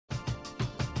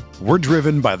We're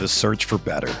driven by the search for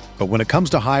better. But when it comes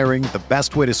to hiring, the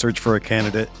best way to search for a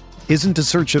candidate isn't to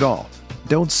search at all.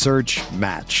 Don't search,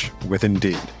 match with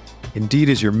Indeed. Indeed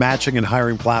is your matching and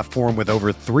hiring platform with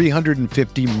over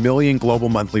 350 million global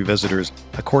monthly visitors,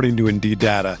 according to Indeed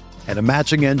data, and a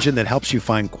matching engine that helps you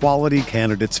find quality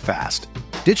candidates fast.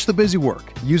 Ditch the busy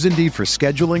work. Use Indeed for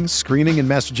scheduling, screening, and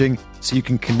messaging so you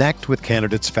can connect with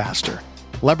candidates faster.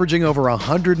 Leveraging over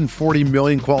 140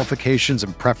 million qualifications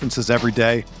and preferences every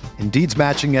day, Indeed's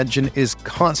matching engine is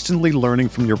constantly learning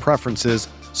from your preferences,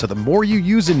 so the more you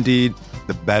use Indeed,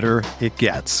 the better it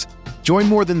gets. Join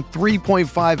more than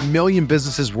 3.5 million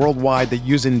businesses worldwide that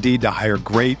use Indeed to hire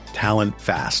great talent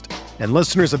fast. And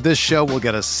listeners of this show will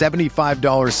get a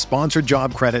 $75 sponsored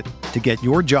job credit to get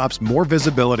your jobs more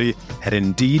visibility at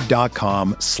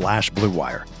Indeed.com/Blue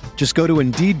Wire. Just go to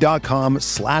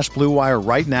Indeed.com/Blue Wire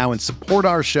right now and support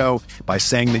our show by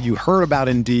saying that you heard about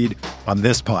Indeed on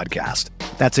this podcast.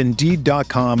 That's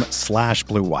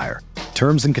Indeed.com/Blue Wire.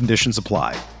 Terms and conditions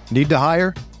apply. Need to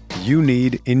hire? You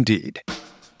need Indeed.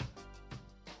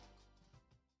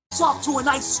 It's off to a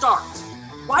nice start.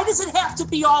 Why does it have to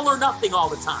be all or nothing all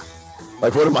the time?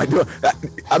 Like, what am I doing?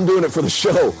 I'm doing it for the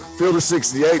show. Field of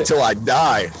 68 till I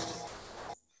die.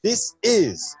 This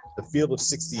is the Field of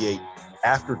 68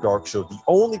 After Dark show, the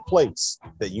only place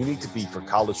that you need to be for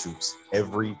college hoops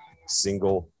every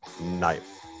single night.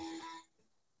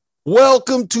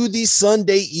 Welcome to the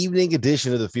Sunday evening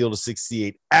edition of the Field of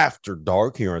 68 After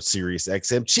Dark here on Sirius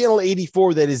XM, channel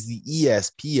 84. That is the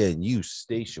ESPNU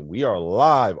station. We are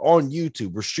live on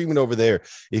YouTube. We're streaming over there.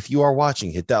 If you are watching,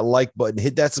 hit that like button,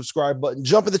 hit that subscribe button,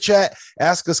 jump in the chat,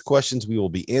 ask us questions. We will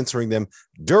be answering them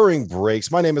during breaks.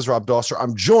 My name is Rob Dosser.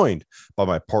 I'm joined by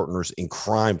my partners in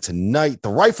crime tonight, the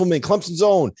Rifleman, Clemson's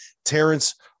own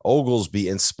Terrence Oglesby,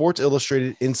 and Sports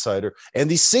Illustrated insider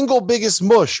and the single biggest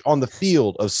mush on the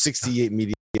Field of 68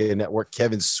 Media Network,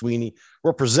 Kevin Sweeney.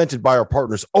 We're presented by our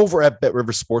partners over at Bet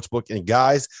Rivers Sportsbook. And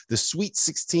guys, the Sweet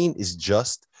 16 is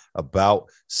just about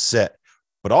set.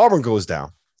 But Auburn goes down.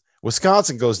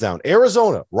 Wisconsin goes down.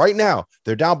 Arizona, right now,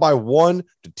 they're down by 1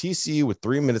 to TCU with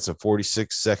 3 minutes and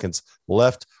 46 seconds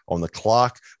left on the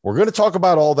clock. We're going to talk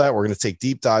about all that. We're going to take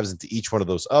deep dives into each one of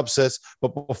those upsets.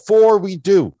 But before we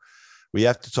do, we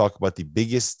have to talk about the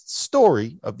biggest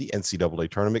story of the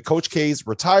NCAA tournament. Coach K's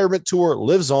retirement tour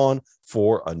lives on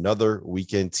for another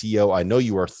weekend. T.O., I know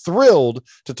you are thrilled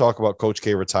to talk about Coach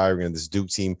K retiring and this Duke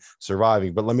team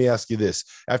surviving, but let me ask you this.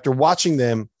 After watching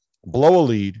them blow a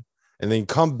lead and then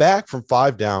come back from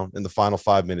 5 down in the final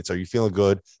 5 minutes, are you feeling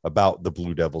good about the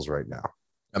Blue Devils right now?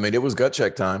 I mean, it was gut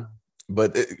check time.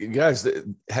 But, guys,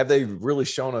 have they really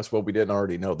shown us what we didn't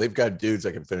already know? They've got dudes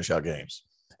that can finish out games.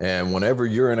 And whenever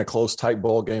you're in a close, tight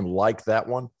ball game like that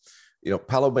one, you know,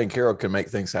 Paolo Banchero can make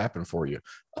things happen for you.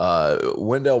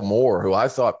 Wendell Moore, who I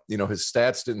thought, you know, his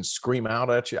stats didn't scream out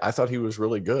at you. I thought he was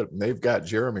really good. And they've got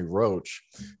Jeremy Roach,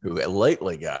 who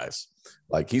lately, guys,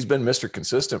 like he's been Mr.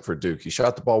 Consistent for Duke. He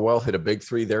shot the ball well, hit a big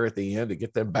 3 there at the end to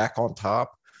get them back on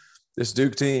top. This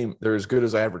Duke team, they're as good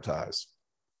as advertised.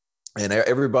 And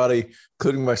everybody,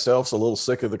 including myself, is a little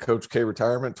sick of the Coach K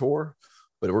retirement tour.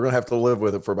 But we're going to have to live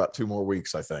with it for about 2 more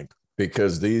weeks, I think,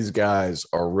 because these guys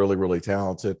are really, really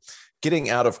talented.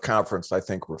 Getting out of conference, I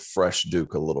think, refreshed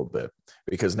Duke a little bit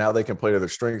because now they can play to their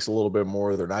strengths a little bit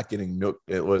more. They're not getting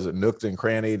nooked and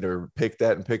crannied or pick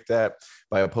that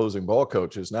by opposing ball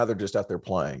coaches. Now they're just out there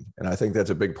playing, and I think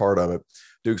that's a big part of it.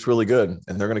 Duke's really good,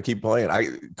 and they're going to keep playing.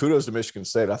 Kudos to Michigan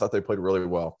State. I thought they played really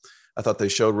well. I thought they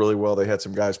showed really well. They had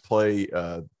some guys play,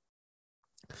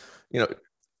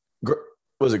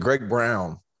 was it Greg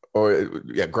Brown?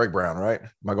 Greg Brown, right?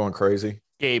 Am I going crazy?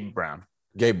 Gabe Brown,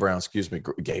 excuse me.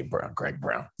 Greg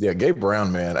Brown. Yeah, Gabe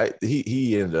Brown, man.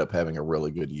 He ended up having a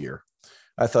really good year.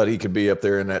 I thought he could be up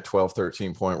there in that 12,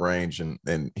 13-point range,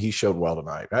 and he showed well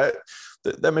tonight.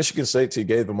 That Michigan State team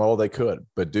gave them all they could,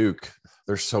 but Duke,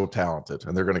 they're so talented,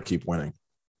 and they're going to keep winning.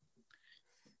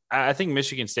 I think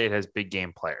Michigan State has big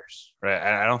game players, right?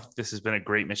 I don't think this has been a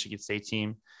great Michigan State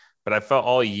team, but I felt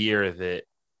all year that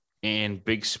in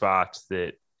big spots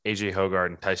that AJ Hoggard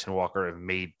and Tyson Walker have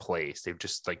made plays. They've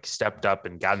just like stepped up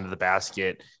and gotten to the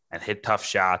basket and hit tough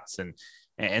shots.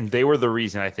 And they were the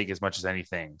reason, I think, as much as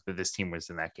anything, that this team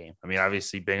was in that game. I mean,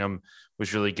 obviously Bingham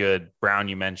was really good. Brown,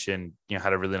 you mentioned,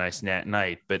 had a really nice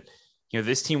night, but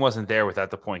this team wasn't there without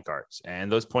the point guards,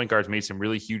 and those point guards made some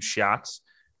really huge shots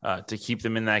to keep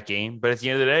them in that game. But at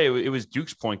the end of the day, it was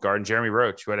Duke's point guard and Jeremy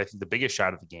Roach who had, I think, the biggest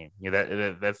shot of the game.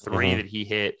 That 3 that he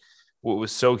hit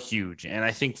was so huge. And I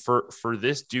think for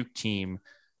this Duke team,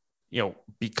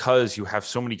 because you have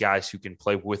so many guys who can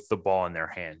play with the ball in their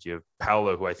hands. You have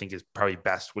Paolo, who I think is probably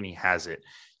best when he has it.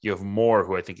 You have Moore,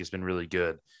 who I think has been really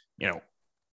good.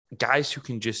 guys who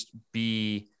can just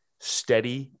be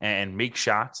steady and make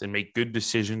shots and make good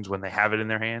decisions when they have it in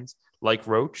their hands, like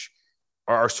Roach,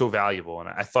 are so valuable. And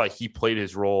I thought he played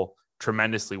his role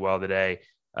tremendously well today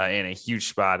in a huge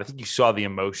spot. I think you saw the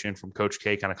emotion from Coach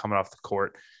K kind of coming off the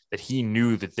court, that he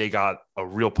knew that they got a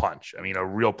real punch. I mean, a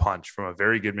real punch from a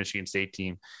very good Michigan State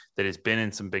team that has been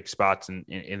in some big spots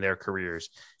in their careers.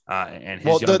 And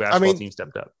his young basketball team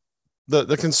stepped up.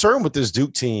 The concern with this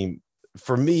Duke team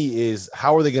for me is,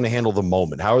 how are they going to handle the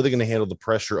moment? How are they going to handle the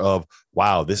pressure of,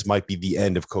 wow, this might be the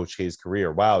end of Coach K's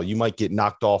career. Wow, you might get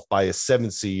knocked off by a 7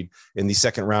 seed in the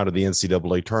second round of the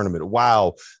NCAA tournament.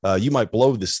 Wow, you might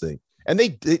blow this thing. And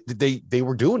they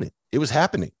were doing it. It was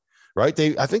happening, right?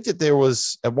 I think that there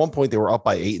was, at one point, they were up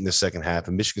by 8 in the second half,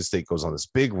 and Michigan State goes on this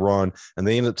big run, and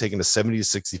they end up taking a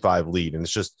 70-65 lead. And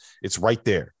it's right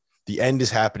there. The end is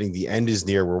happening. The end is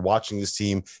near. We're watching this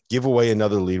team give away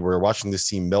another lead. We're watching this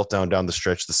team melt down the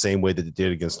stretch the same way that it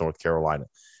did against North Carolina.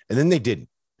 And then they didn't.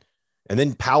 And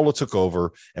then Paolo took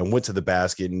over and went to the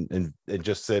basket and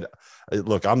just said,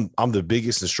 look, I'm the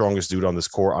biggest and strongest dude on this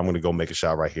court. I'm going to go make a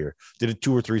shot right here. Did it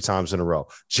 2 or 3 times in a row.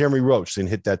 Jeremy Roach then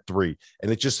hit that 3.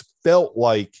 And it just felt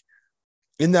like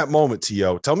in that moment,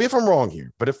 T.O., tell me if I'm wrong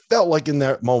here, but it felt like in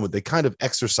that moment, they kind of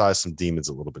exercised some demons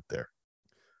a little bit there.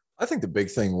 I think the big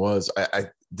thing was,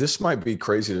 this might be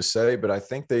crazy to say, but I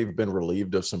think they've been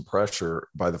relieved of some pressure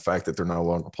by the fact that they're no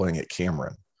longer playing at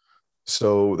Cameron.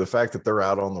 So the fact that they're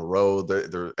out on the road,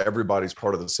 everybody's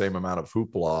part of the same amount of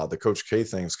hoopla. The Coach K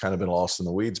thing's kind of been lost in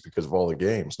the weeds because of all the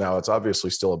games. Now, it's obviously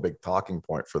still a big talking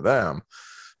point for them,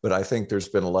 but I think there's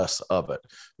been less of it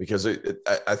because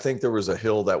I think there was a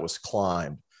hill that was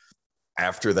climbed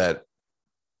after that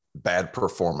bad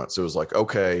performance. It was like,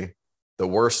 okay, the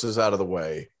worst is out of the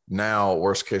way. Now,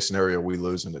 worst case scenario, we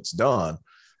lose and it's done,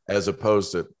 as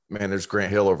opposed to, man, there's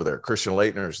Grant Hill over there. Christian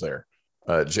Laettner's there.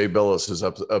 Jay Billis is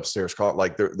upstairs.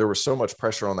 Like there was so much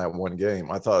pressure on that one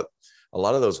game. I thought a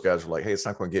lot of those guys were like, hey, it's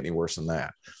not going to get any worse than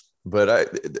that.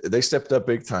 But they stepped up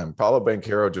big time. Paolo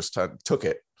Banchero just took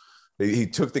it. He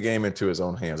took the game into his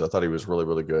own hands. I thought he was really,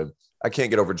 really good. I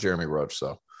can't get over Jeremy Roach,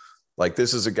 though. Like,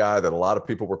 this is a guy that a lot of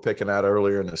people were picking at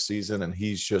earlier in the season, and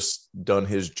he's just done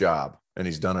his job, and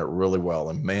he's done it really well.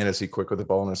 And, man, is he quick with the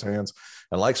ball in his hands.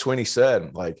 And like Sweeney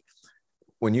said, like,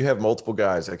 when you have multiple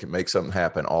guys that can make something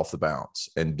happen off the bounce,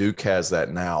 and Duke has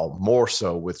that now more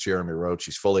so with Jeremy Roach.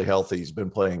 He's fully healthy. He's been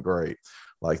playing great.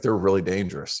 Like, they're really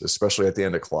dangerous, especially at the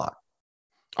end of clock.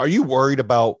 Are you worried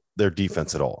about their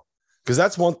defense at all? Because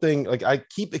that's one thing. Like, I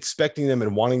keep expecting them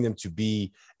and wanting them to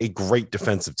be a great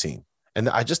defensive team, and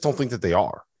I just don't think that they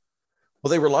are. Well,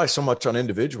 they rely so much on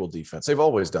individual defense. They've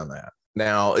always done that.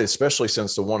 Now, especially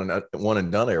since the one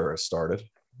and done era started,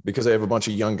 because they have a bunch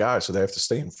of young guys, so they have to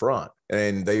stay in front.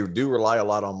 And they do rely a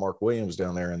lot on Mark Williams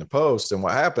down there in the post. And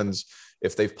what happens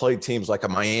if they've played teams like a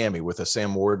Miami with a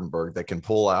Sam Wardenberg that can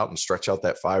pull out and stretch out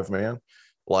that 5-man,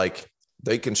 like,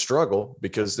 they can struggle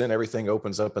because then everything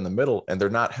opens up in the middle and they're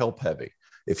not help heavy.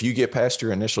 If you get past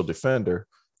your initial defender,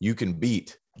 you can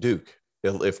beat Duke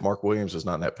if Mark Williams is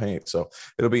not in that paint. So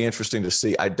it'll be interesting to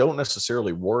see. I don't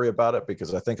necessarily worry about it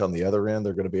because I think on the other end,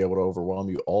 they're going to be able to overwhelm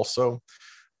you also.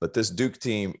 But this Duke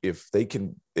team, if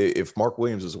Mark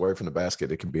Williams is away from the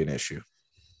basket, it can be an issue.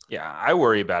 Yeah, I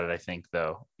worry about it, I think,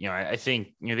 though. I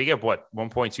think, they get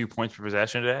 1.2 points per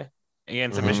possession today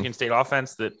against a Michigan State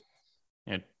offense that,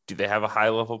 do they have a high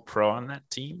level pro on that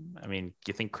team? I mean,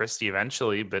 you think Christie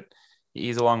eventually, but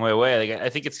he's a long way away. Like, I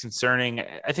think it's concerning.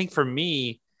 I think for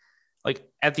me, like,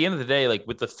 at the end of the day, like,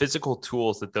 with the physical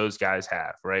tools that those guys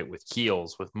have, right? With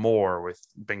Keels, with Moore, with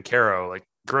Banchero, like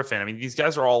Griffin. I mean, these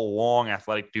guys are all long,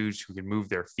 athletic dudes who can move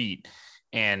their feet.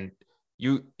 And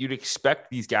you'd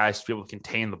expect these guys to be able to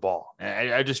contain the ball.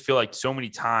 And I just feel like so many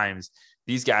times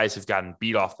these guys have gotten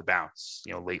beat off the bounce,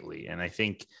 lately. And I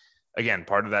think, again,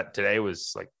 part of that today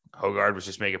was like Hoggard was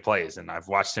just making plays. And I've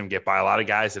watched him get by a lot of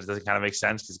guys that it doesn't kind of make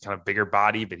sense because he's kind of bigger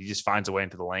body, but he just finds a way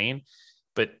into the lane.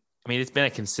 But I mean, it's been a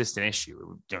consistent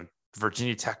issue.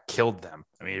 Virginia Tech killed them.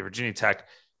 I mean, Virginia Tech,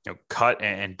 cut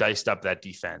and diced up that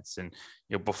defense. And,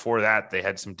 before that, they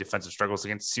had some defensive struggles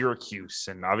against Syracuse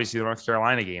and obviously the North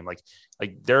Carolina game. Like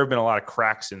there have been a lot of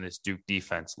cracks in this Duke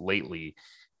defense lately.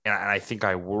 And I think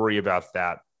I worry about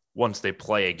that once they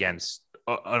play against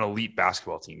an elite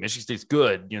basketball team. Michigan State's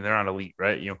good. They're not elite,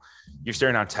 right? You're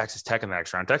staring down Texas Tech in the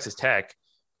next round. Texas Tech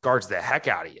guards the heck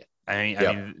out of you. I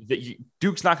mean,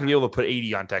 Duke's not going to be able to put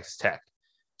 80 on Texas Tech.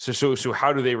 So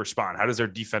how do they respond? How does their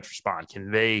defense respond?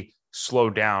 Can they slow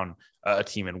down a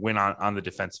team and win on the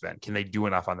defensive end? Can they do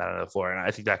enough on that end of the floor? And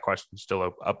I think that question is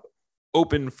still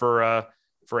open for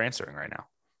answering right now.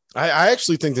 I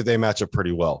actually think that they match up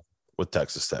pretty well with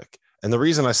Texas Tech. And the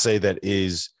reason I say that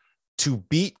is to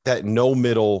beat that no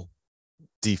middle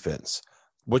defense,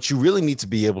 what you really need to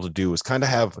be able to do is kind of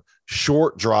have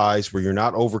short drives where you're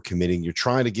not overcommitting. You're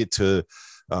trying to get to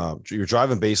you're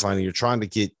driving baseline and you're trying to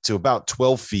get to about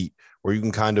 12 feet where you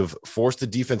can kind of force the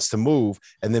defense to move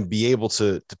and then be able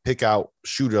to pick out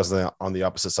shooters on the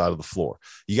opposite side of the floor.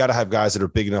 You got to have guys that are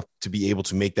big enough to be able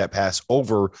to make that pass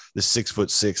over the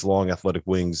 6'6" long athletic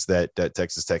wings that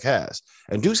Texas Tech has.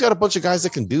 And Duke's got a bunch of guys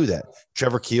that can do that.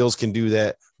 Trevor Keels can do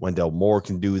that. Wendell Moore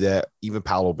can do that. Even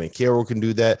Paolo Banchero can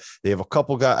do that. They have a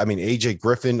couple guys. I mean, AJ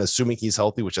Griffin, assuming he's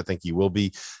healthy, which I think he will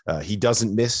be, he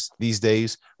doesn't miss these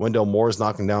days. Wendell Moore is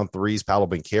knocking down threes. Paolo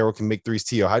Banchero can make threes.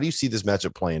 Tio, how do you see this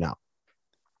matchup playing out?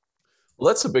 Well,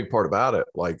 that's a big part about it.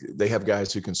 Like, they have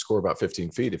guys who can score about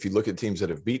 15 feet. If you look at teams that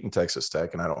have beaten Texas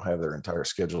Tech, and I don't have their entire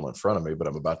schedule in front of me, but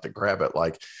I'm about to grab it.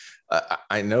 Like,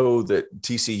 I know that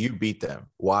TCU beat them.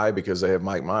 Why? Because they have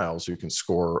Mike Miles who can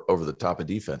score over the top of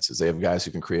defenses. They have guys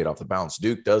who can create off the bounce.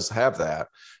 Duke does have that,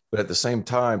 but at the same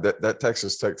time, that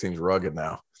Texas Tech team's rugged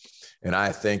now. And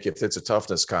I think if it's a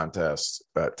toughness contest,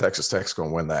 Texas Tech's going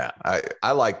to win that.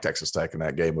 I like Texas Tech in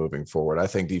that game moving forward. I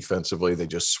think defensively, they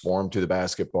just swarm to the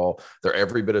basketball. They're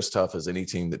every bit as tough as any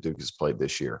team that Duke has played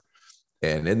this year.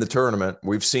 And in the tournament,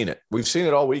 we've seen it. We've seen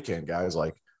it all weekend, guys.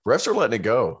 Like, refs are letting it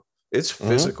go. It's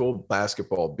physical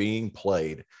basketball being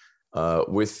played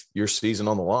with your season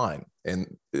on the line.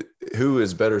 And who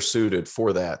is better suited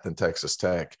for that than Texas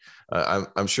Tech?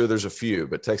 I'm sure there's a few,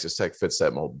 but Texas Tech fits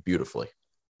that mold beautifully.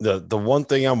 The one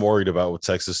thing I'm worried about with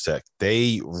Texas Tech,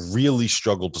 they really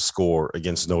struggled to score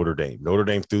against Notre Dame. Notre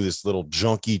Dame threw this little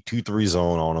junky 2-3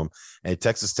 zone on them, and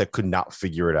Texas Tech could not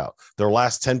figure it out. Their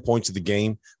last 10 points of the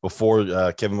game before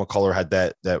Kevin McCullough had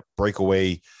that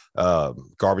breakaway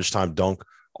garbage time dunk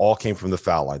all came from the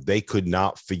foul line. They could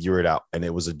not figure it out, and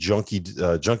it was a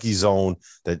junky zone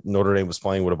that Notre Dame was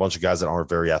playing with a bunch of guys that aren't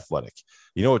very athletic.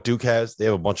 You know what Duke has? They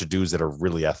have a bunch of dudes that are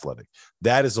really athletic.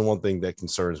 That is the one thing that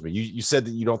concerns me. You said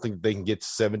that you don't think they can get to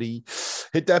 70.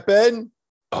 Hit that, Ben.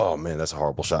 Oh, man, that's a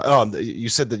horrible shot. You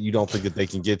said that you don't think that they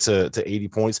can get to 80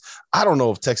 points. I don't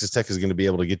know if Texas Tech is going to be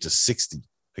able to get to 60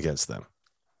 against them.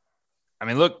 I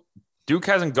mean, look, Duke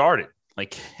hasn't guarded.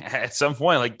 Like, at some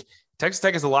point, like, Texas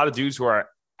Tech has a lot of dudes who are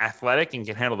athletic and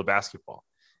can handle the basketball.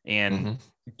 And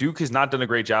Duke has not done a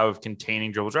great job of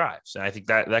containing dribble drives. And I think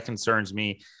that concerns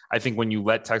me. I think when you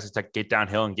let Texas Tech get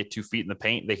downhill and get 2 feet in the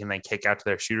paint, they can then kick out to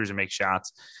their shooters and make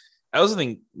shots. I also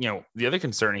think, the other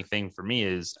concerning thing for me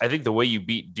is I think the way you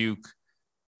beat Duke,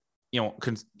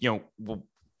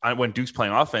 when Duke's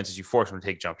playing offense is you force them to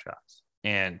take jump shots.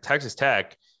 And Texas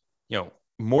Tech,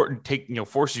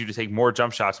 forces you to take more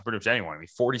jump shots than pretty much anyone. I mean,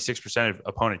 46% of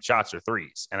opponent shots are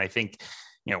threes. And I think,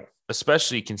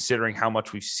 especially considering how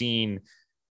much we've seen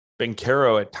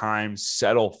Banchero at times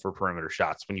settle for perimeter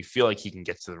shots when you feel like he can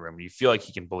get to the rim, when you feel like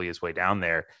he can bully his way down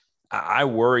there. I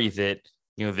worry that,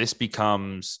 this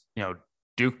becomes,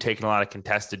 Duke taking a lot of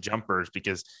contested jumpers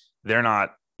because they're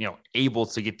not, able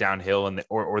to get downhill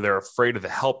or they're afraid of the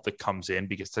help that comes in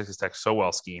because Texas Tech's so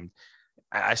well schemed.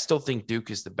 I still think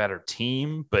Duke is the better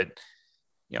team, but,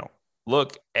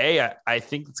 look, I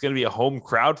think it's going to be a home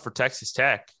crowd for Texas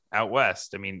Tech out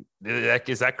west. I mean,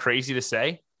 is that crazy to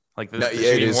say? Like, it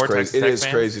is crazy. It is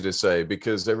crazy to say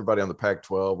because everybody on the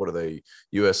Pac-12, what are they?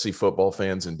 USC football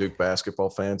fans and Duke basketball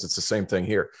fans. It's the same thing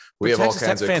here. We have all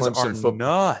kinds of Clemson football.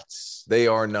 Nuts. They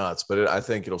are nuts, but I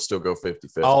think it'll still go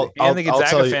 50-50. And the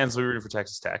Gonzaga fans will be rooting for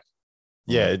Texas Tech.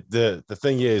 Yeah, the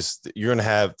thing is you're going to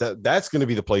have that's going to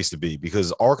be the place to be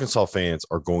because Arkansas fans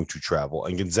are going to travel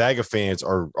and Gonzaga fans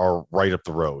are right up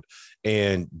the road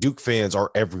and Duke fans are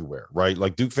everywhere, right?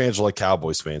 Like Duke fans are like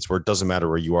Cowboys fans where it doesn't matter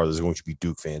where you are, there's going to be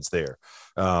Duke fans there.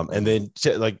 And then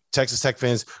like Texas Tech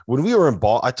fans, when we were in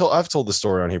Boston, I've told this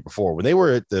story on here before, when they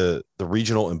were at the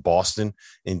regional in Boston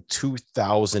in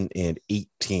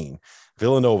 2018,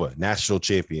 Villanova, national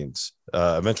champions,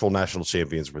 eventual national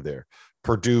champions were there.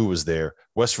 Purdue was there,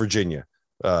 West Virginia,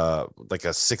 like a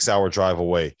 6-hour drive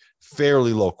away,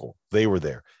 fairly local. They were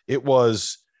there. They were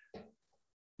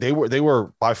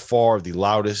by far the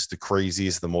loudest, the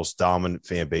craziest, the most dominant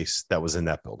fan base that was in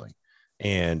that building.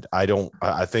 And I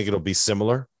think it'll be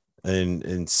similar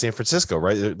in San Francisco,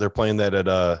 right? They're playing that at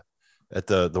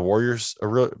the Warriors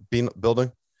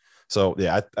building. So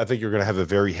yeah, I think you're going to have a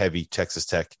very heavy Texas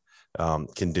Tech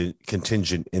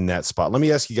contingent in that spot. Let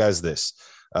me ask you guys this.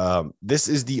 This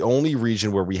is the only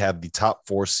region where we have the top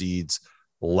 4 seeds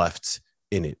left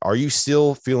in it. Are you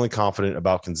still feeling confident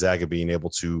about Gonzaga being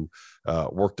able to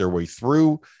work their way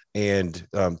through? And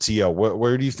TL,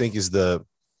 where do you think is the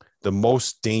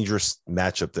most dangerous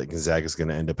matchup that Gonzaga is going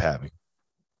to end up having?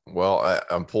 Well,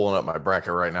 I'm pulling up my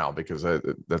bracket right now because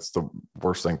that's the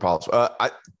worst thing possible.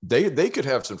 They could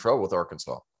have some trouble with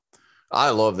Arkansas.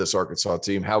 I love this Arkansas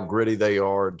team, how gritty they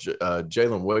are.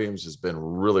 Jalen Williams has been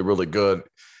really, really good.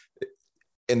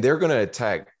 And they're going to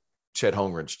attack Chet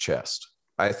Holmgren's chest.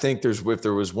 I think if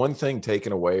there was one thing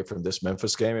taken away from this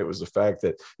Memphis game, it was the fact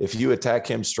that if you attack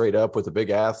him straight up with a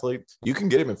big athlete, you can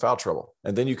get him in foul trouble,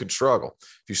 and then you can struggle.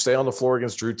 If you stay on the floor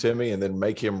against Drew Timme and then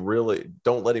make him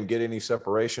don't let him get any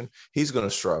separation, he's going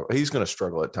to struggle. He's going to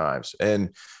struggle at times.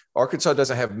 And Arkansas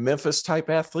doesn't have Memphis-type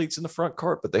athletes in the front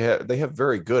court, but they have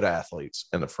very good athletes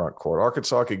in the front court.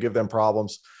 Arkansas could give them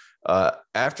problems.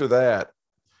 After that,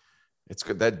 it's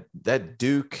good that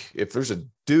Duke, if there's a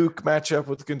Duke matchup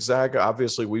with Gonzaga,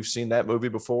 obviously we've seen that movie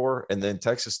before. And then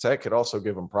Texas Tech could also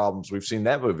give them problems. We've seen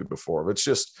that movie before. But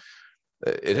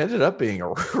it ended up being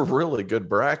a really good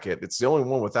bracket. It's the only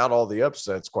one without all the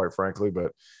upsets, quite frankly.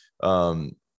 But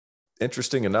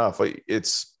interesting enough, I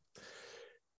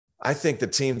think the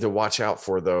team to watch out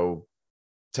for, though,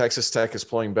 Texas Tech is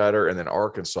playing better, and then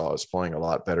Arkansas is playing a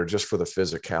lot better just for the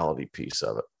physicality piece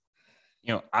of it.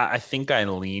 I think I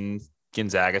lean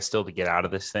Gonzaga still to get out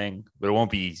of this thing, but it won't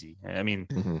be easy. I mean,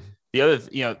 the other,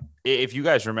 if you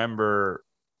guys remember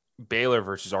Baylor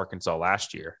versus Arkansas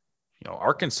last year,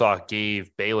 Arkansas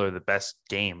gave Baylor the best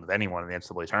game of anyone in the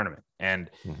NCAA tournament.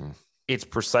 And it's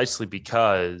precisely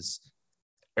because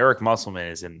Eric Musselman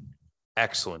is an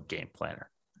excellent game planner.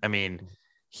 I mean,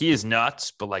 he is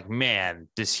nuts, but man,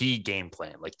 does he game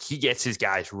plan? He gets his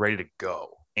guys ready to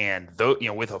go. And though,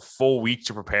 with a full week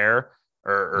to prepare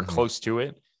or close to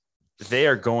it, they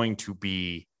are going to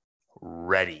be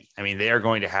ready. I mean, they are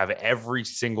going to have every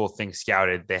single thing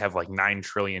scouted. They have 9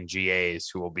 trillion GAs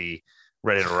who will be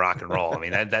ready to rock and roll. I mean,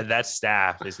 that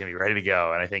staff is going to be ready to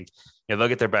go. And I think they'll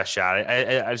get their best shot.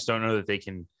 I just don't know that they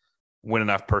can win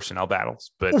enough personnel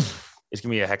battles, but it's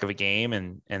going to be a heck of a game.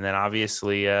 And then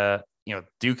obviously,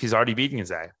 Duke has already beaten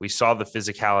Gonzaga. We saw the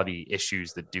physicality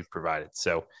issues that Duke provided.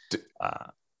 So,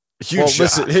 huge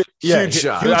shot.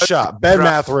 Ben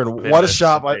Mathurin. What a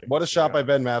shot by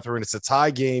Ben Mathurin. It's a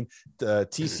tie game.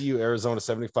 TCU, Arizona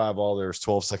 75 all. There's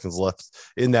 12 seconds left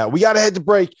in that. We got to head to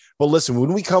break. But listen,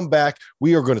 when we come back,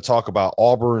 we are going to talk about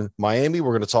Auburn, Miami.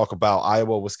 We're going to talk about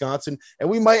Iowa, Wisconsin. And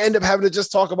we might end up having to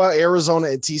just talk about Arizona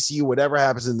and TCU, whatever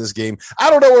happens in this game. I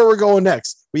don't know where we're going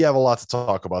next. We have a lot to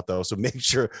talk about, though. So make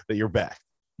sure that you're back.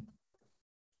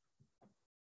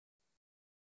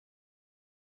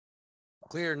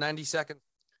 Clear 90 seconds.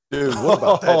 Dude, what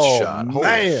about that shot? Man.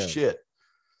 Holy shit.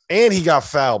 And he got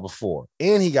fouled before.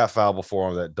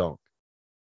 On that dunk.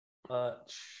 But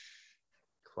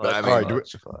I mean, you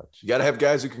got to have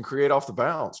guys who can create off the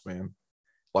bounce, man.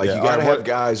 You got to have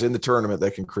guys in the tournament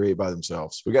that can create by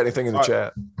themselves. We got anything in the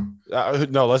chat?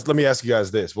 No, let me ask you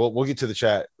guys this. We'll get to the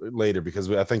chat later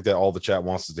because I think that all the chat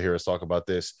wants to hear us talk about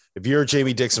this. If you're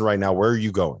Jamie Dixon right now, where are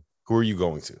you going? Who are you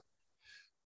going to?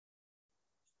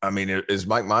 I mean, is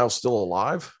Mike Miles still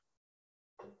alive?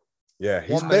 Yeah,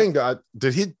 he's banged.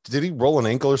 Did he roll an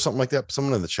ankle or something like that?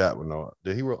 Someone in the chat would know.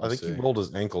 Did he? I think he rolled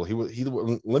his ankle. He was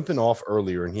limping off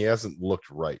earlier, and he hasn't looked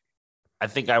right. I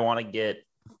think I want to get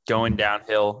going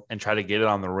downhill and try to get it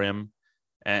on the rim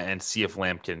and see if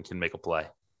Lampkin can make a play.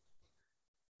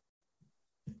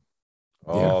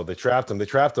 Oh, yeah. They trapped him.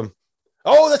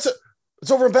 Oh, it's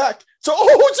over and back. So,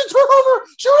 it's a turnover.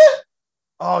 Shoot it.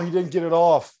 Oh, he didn't get it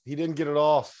off.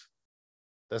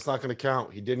 That's not going to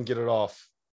count. He didn't get it off.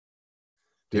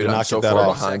 Dude, I'm so far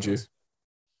behind you.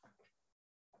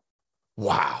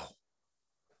 Wow.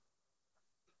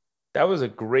 That was a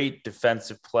great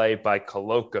defensive play by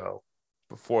Koloko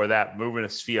before that, moving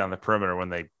his feet on the perimeter when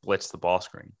they blitzed the ball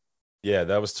screen. Yeah,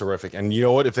 that was terrific. And you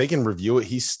know what? If they can review it,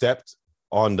 he stepped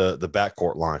on the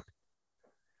backcourt line.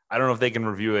 I don't know if they can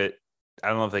review it. I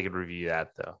don't know if they can review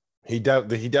that, though. He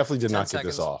definitely did not get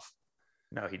this off.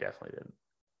 No, he definitely didn't.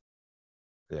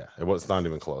 Yeah, it's not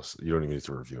even close. You don't even need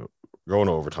to review it. Going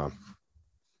to overtime.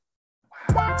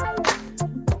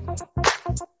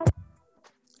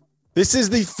 This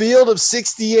is the Field of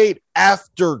 68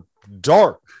 After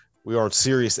Dark. We are on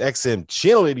Sirius XM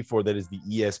Channel 84. That is the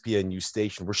ESPNU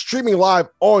station. We're streaming live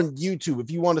on YouTube.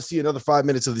 If you want to see another 5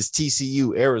 minutes of this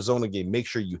TCU Arizona game, make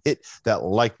sure you hit that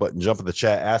like button, jump in the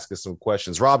chat, ask us some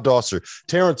questions. Rob Dosser,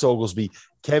 Terrence Oglesby,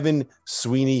 Kevin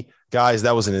Sweeney. Guys,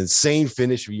 that was an insane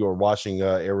finish. You are watching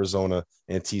Arizona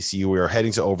and TCU. We are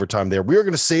heading to overtime there. We are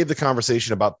going to save the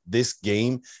conversation about this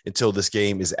game until this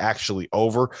game is actually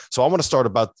over. So I want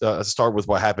to start with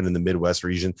what happened in the Midwest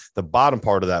region, the bottom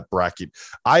part of that bracket.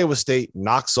 Iowa State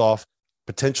knocks off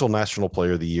potential National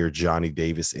Player of the Year, Johnny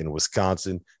Davis in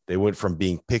Wisconsin. They went from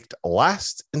being picked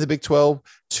last in the Big 12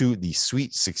 to the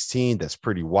Sweet 16. That's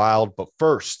pretty wild. But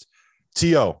first,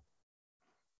 T.O.,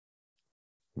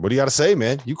 what do you got to say,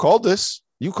 man? You called this.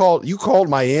 You called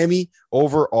Miami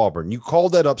over Auburn. You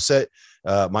called that upset.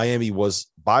 Miami was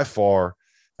by far,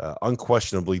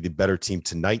 unquestionably the better team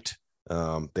tonight.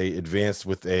 They advanced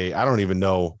with I don't even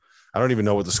know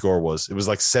what the score was. It was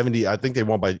like 70. I think they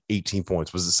won by 18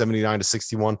 points. Was it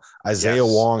 79-61? Isaiah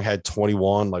Wong had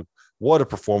 21. Like, what a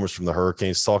performance from the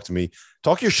Hurricanes. Talk to me.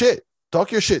 Talk your shit.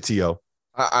 Talk your shit, T.O.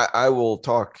 I will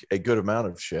talk a good amount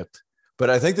of shit.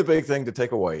 But I think the big thing to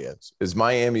take away is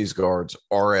Miami's guards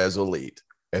are as elite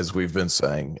as we've been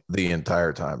saying the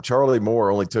entire time. Charlie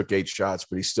Moore only took 8 shots,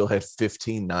 but he still had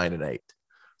 15, 9, and 8.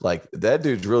 Like, that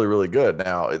dude's really, really good.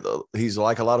 Now, he's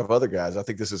like a lot of other guys. I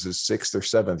think this is his 6th or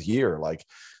 7th year. Like,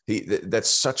 that's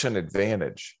such an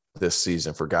advantage this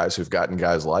season for guys who've gotten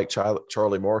guys like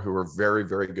Charlie Moore, who are very,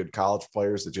 very good college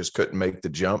players that just couldn't make the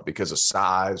jump because of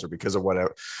size or because of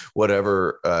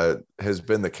whatever has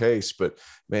been the case. But,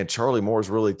 man, Charlie Moore is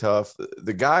really tough.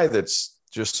 The guy that's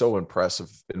just so impressive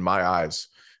in my eyes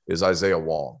is Isaiah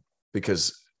Wong,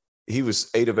 because he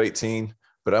was 8 of 18,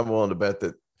 but I'm willing to bet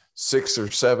that 6 or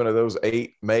 7 of those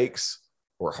 8 makes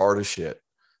were hard as shit,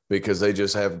 because they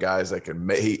just have guys that can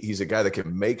make. He's a guy that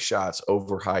can make shots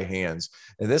over high hands.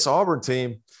 And this Auburn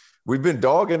team, we've been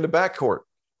dogging the backcourt.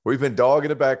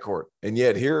 And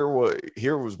yet here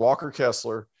was Walker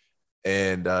Kessler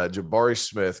and Jabari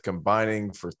Smith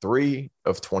combining for 3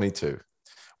 of 22.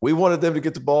 We wanted them to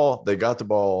get the ball. They got the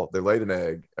ball. They laid an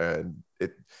egg, and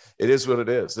it is what it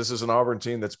is. This is an Auburn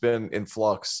team that's been in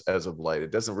flux as of late.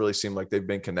 It doesn't really seem like they've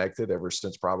been connected ever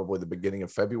since probably the beginning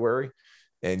of February,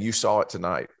 and you saw it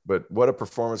tonight. But what a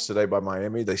performance today by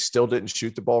Miami. They still didn't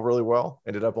shoot the ball really well.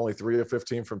 Ended up only 3 of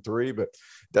 15 from 3, but it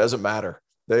doesn't matter.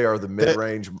 They are the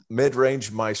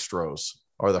mid-range maestros.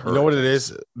 Are the Hurricanes. You know what it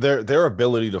is? Their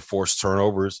ability to force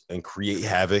turnovers and create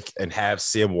havoc and have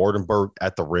Sam Wardenberg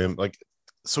at the rim. Like,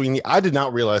 Sweeney, I did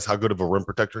not realize how good of a rim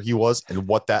protector he was and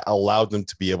what that allowed them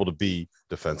to be able to be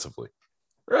defensively.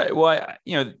 Right. Well,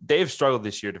 they've struggled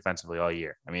this year defensively all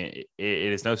year. I mean, it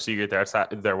is no secret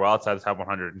they're well outside the top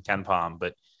 100 in KenPom,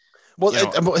 but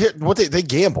they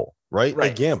gamble, right?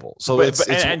 They gamble. So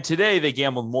and today they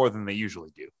gambled more than they usually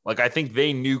do. Like, I think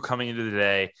they knew coming into the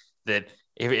day that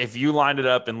if you lined it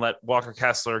up and let Walker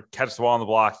Kessler catch the ball on the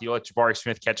block, you let Jabari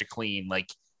Smith catch it clean,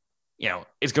 it's going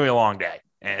to be a long day.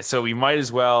 And so we might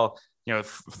as well,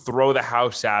 throw the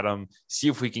house at them, see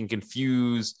if we can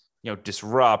confuse,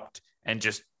 disrupt, and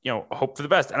just, hope for the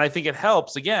best. And I think it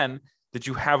helps, again, that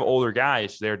you have older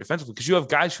guys there defensively, because you have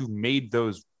guys who made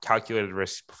those calculated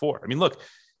risks before. I mean, look,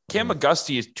 Cam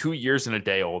McGusty is 2 years and a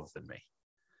day older than me.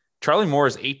 Charlie Moore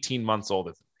is 18 months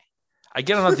older than me. I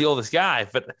get I'm not the oldest guy,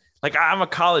 but I'm a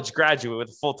college graduate with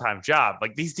a full-time job.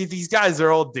 Like, these guys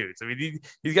are old dudes. I mean,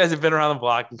 these guys have been around the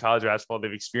block in college basketball.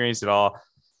 They've experienced it all.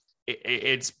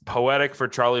 It's poetic for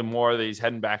Charlie Moore that he's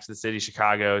heading back to the city of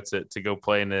Chicago to go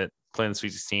play in the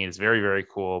Sweet 16. It's very, very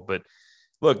cool. But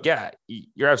look, yeah,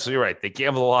 you're absolutely right. They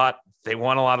gambled a lot. They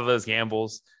won a lot of those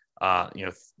gambles.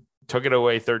 Took it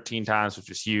away 13 times, which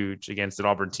was huge against an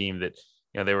Auburn team that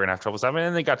they were gonna have trouble stopping.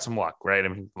 And they got some luck, right? I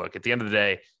mean, look, at the end of the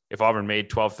day, if Auburn made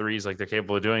 12 threes like they're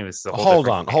capable of doing, this is a whole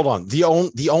hold on.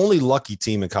 The only lucky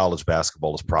team in college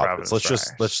basketball is Providence.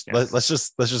 Let's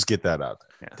just get that out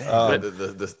there. Yeah.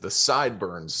 The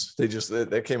sideburns,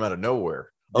 they came out of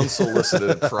nowhere.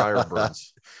 Unsolicited prior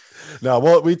burns. No,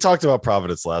 well, we talked about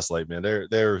Providence last night, man.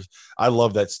 I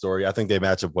love that story. I think they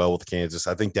match up well with Kansas.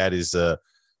 I think that is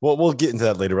we'll get into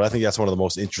that later, but I think that's one of the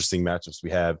most interesting matchups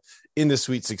we have in the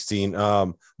Sweet 16.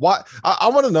 Why I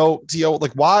want to know, T.O.,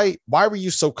 like, why were you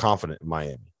so confident in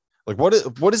Miami? Like, what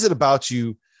is it about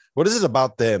you? What is it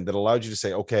about them that allowed you to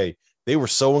say, okay, they were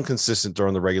so inconsistent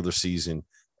during the regular season,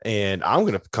 and I'm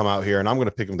going to come out here and I'm going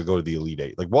to pick them to go to the Elite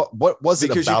Eight? Like, what was it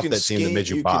about that team that made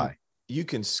you buy? You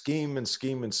can scheme and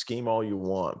scheme and scheme all you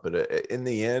want, but in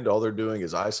the end, all they're doing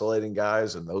is isolating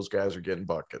guys, and those guys are getting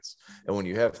buckets. And when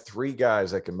you have 3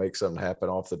 guys that can make something happen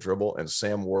off the dribble, and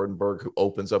Sam Wardenberg, who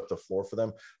opens up the floor for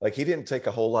them, like, he didn't take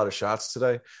a whole lot of shots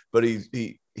today, but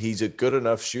he's a good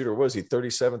enough shooter. What is he,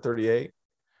 37, 38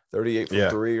 from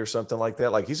 3 or something like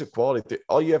that? Like, he's a quality.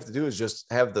 All you have to do is just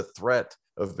have the threat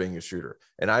of being a shooter.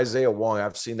 And Isaiah Wong,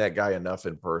 I've seen that guy enough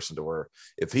in person to where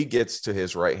if he gets to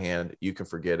his right hand, you can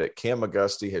forget it. Cam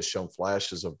McGusty has shown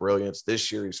flashes of brilliance. This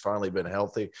year, he's finally been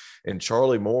healthy. And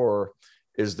Charlie Moore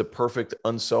is the perfect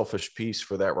unselfish piece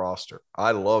for that roster.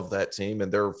 I love that team,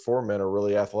 and their 4 men are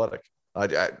really athletic.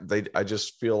 I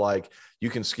just feel like you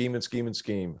can scheme and scheme and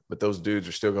scheme, but those dudes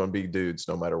are still going to be dudes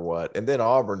no matter what. And then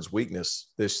Auburn's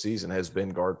weakness this season has been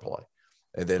guard play.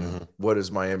 And then what is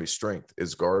Miami's strength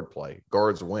is guard play.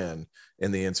 Guards win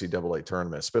in the NCAA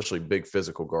tournament, especially big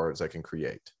physical guards that can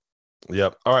create.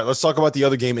 Yep. All right, let's talk about the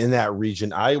other game in that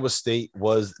region. Iowa State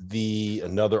was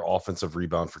another offensive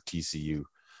rebound for TCU.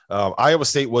 Iowa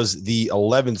State was the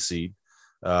 11th seed.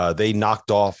 They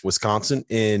knocked off Wisconsin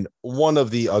in one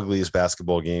of the ugliest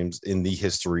basketball games in the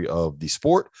history of the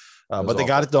sport, but they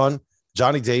got it done.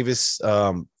 Johnny Davis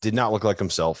did not look like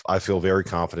himself. I feel very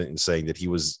confident in saying that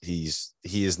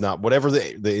he is not, whatever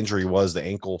the injury was, the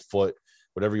ankle, foot,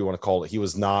 whatever you want to call it, he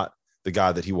was not the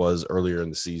guy that he was earlier in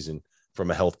the season from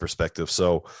a health perspective.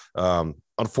 So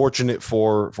unfortunate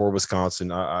for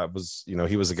Wisconsin. I was,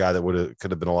 he was a guy that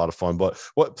could have been a lot of fun. But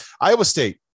what Iowa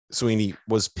State, Sweeney,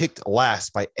 was picked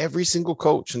last by every single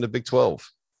coach in the Big 12.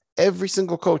 Every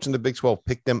single coach in the Big 12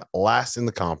 picked them last in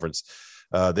the conference.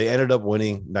 They ended up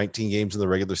winning 19 games in the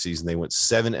regular season. They went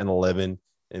 7-11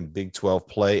 in Big 12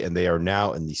 play, and they are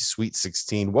now in the Sweet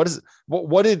 16. What did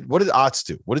Otts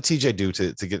do? What did TJ do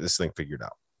to get this thing figured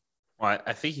out? Well,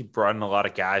 I think he brought in a lot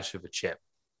of guys with a chip,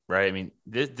 right? I mean,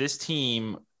 this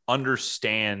team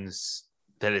understands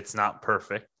that it's not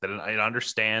perfect, that it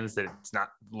understands that it's not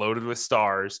loaded with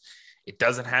stars. It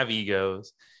doesn't have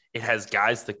egos. It has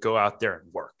guys that go out there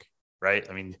and work, right?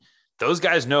 I mean, those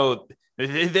guys knew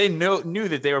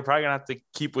that they were probably going to have to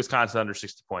keep Wisconsin under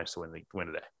 60 points to win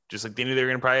today. Just like they knew they were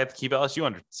going to probably have to keep LSU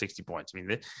under 60 points. I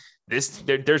mean,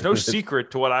 there's no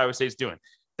secret to what Iowa State's doing.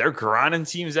 They're grinding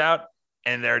teams out,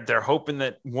 and they're hoping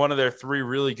that one of their three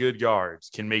really good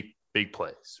guards can make big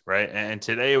plays, right? And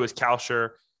today it was Kalsher.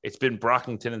 It's been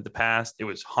Brockington in the past. It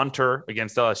was Hunter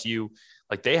against LSU.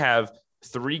 Like, they have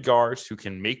three guards who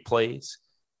can make plays,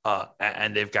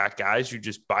 and they've got guys who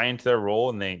just buy into their role,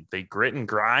 and they grit and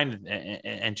grind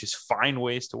and just find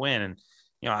ways to win. And,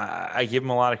 I give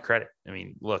them a lot of credit. I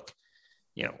mean, look,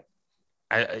 a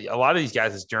lot of these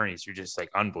guys' journeys are just like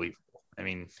unbelievable. I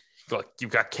mean, look,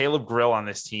 you've got Caleb Grill on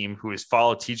this team who has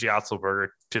followed TJ Otzelberger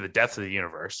to the depths of the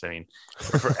universe. I mean,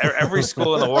 for every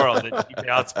school in the world that TJ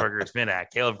Otzelberger has been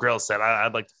at, Caleb Grill said,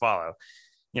 I'd like to follow.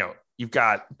 You've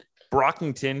got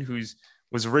Brockington,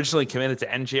 was originally committed to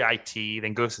NJIT,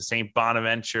 then goes to St.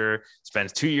 Bonaventure,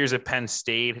 spends 2 years at Penn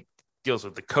State, deals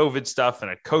with the COVID stuff and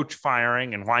a coach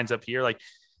firing, and winds up here. Like,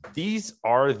 these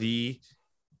are the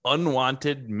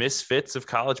unwanted misfits of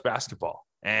college basketball.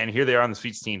 And here they are on the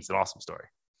Sweet 16. It's an awesome story.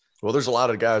 Well, there's a lot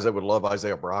of guys that would love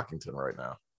Isaiah Brockington right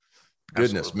now.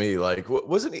 Goodness Absolutely. me. Like,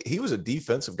 wasn't he was a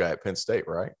defensive guy at Penn State,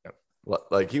 right?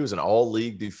 Like, he was an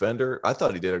all-league defender. I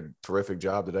thought he did a terrific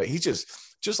job today. He's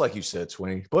just like you said,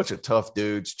 Sweeney, bunch of tough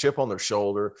dudes, chip on their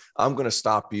shoulder. I'm going to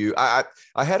stop you. I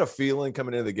had a feeling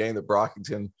coming into the game that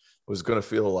Brockington was going to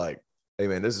feel like, hey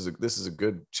man, this is a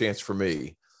good chance for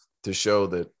me to show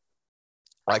that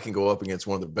I can go up against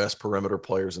one of the best perimeter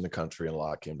players in the country, and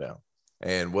lock him down.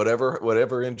 And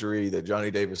whatever injury that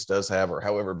Johnny Davis does have, or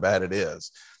however bad it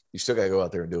is, you still got to go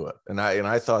out there and do it. And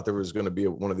I thought there was going to be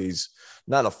one of these,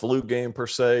 not a fluke game per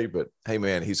se, but hey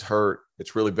man, he's hurt.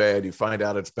 It's really bad. You find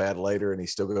out it's bad later, and he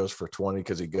still goes for 20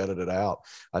 because he gutted it out.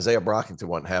 Isaiah Brockington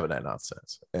wasn't having that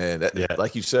nonsense. And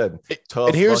like you said,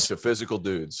 tough bunch of physical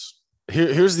dudes.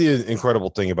 Here's the incredible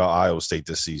thing about Iowa State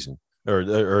this season,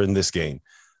 or in this game.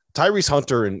 Tyrese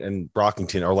Hunter and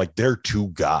Brockington are like their two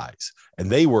guys, and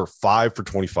they were 5 for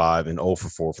 25 and 0 for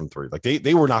 4 from 3. Like,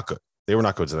 they were not good. They were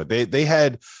not good tonight. They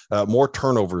had more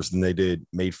turnovers than they did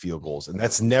made field goals, and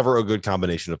that's never a good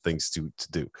combination of things to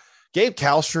do. Gabe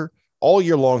Kalsher all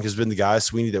year long has been the guy,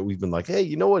 Sweeney, that we've been like, hey,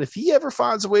 you know what? If he ever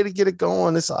finds a way to get it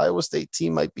going, this Iowa State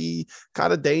team might be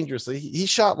kind of dangerous. He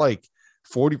shot like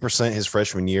 40% his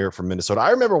freshman year from Minnesota.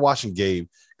 I remember watching Gabe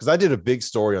because I did a big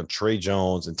story on Trey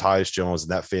Jones and Tyus Jones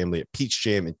and that family at Peach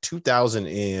Jam in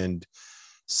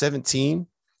 2017,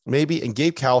 maybe. And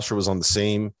Gabe Kalsher was on the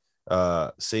same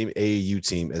AAU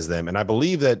team as them. And I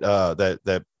believe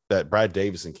that Brad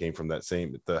Davison came from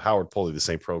the Howard Pulley, the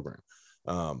same program.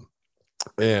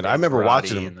 And I remember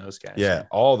watching him. Those guys. Yeah,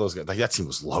 all those guys. Like, that team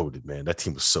was loaded, man. That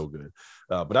team was so good.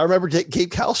 But I remember Gabe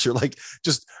Kalsher like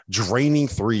just draining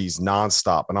threes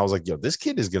nonstop, and I was like, "Yo, this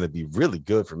kid is going to be really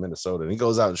good for Minnesota." And he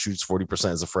goes out and shoots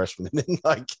 40% as a freshman, and then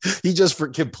like he just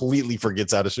completely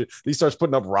forgets how to shoot. He starts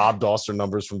putting up Rob Doster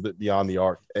numbers from beyond the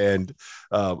arc, and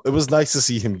it was nice to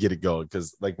see him get it going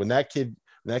because like when that kid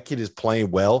is playing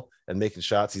well and making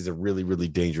shots, he's a really, really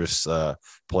dangerous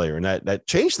player, and that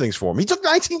changed things for him. He took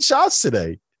 19 shots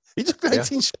today. He took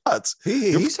 19 shots.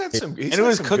 He's had some, and it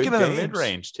was cooking in the mid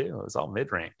range too. It was all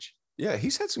mid range. Yeah,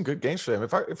 he's had some good games for him.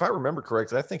 If I remember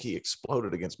correctly, I think he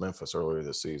exploded against Memphis earlier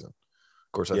this season.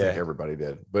 Of course, I think everybody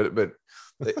did, but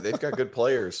they've got good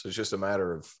players. It's just a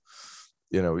matter of,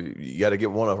 you got to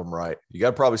get one of them right. You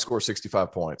got to probably score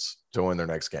 65 points to win their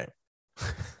next game.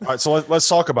 All right, so let's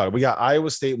talk about it. We got Iowa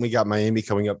State and we got Miami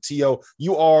coming up. T.O.,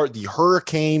 you are the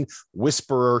Hurricane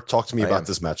Whisperer. Talk to me about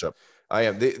this matchup. I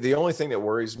am. The only thing that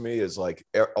worries me is like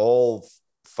all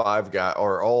 5 guys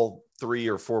or all 3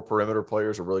 or 4 perimeter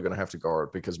players are really going to have to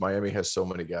guard because Miami has so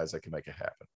many guys that can make it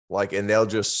happen. And they'll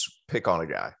just pick on a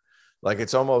guy. Like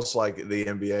it's almost like the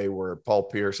NBA where Paul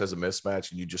Pierce has a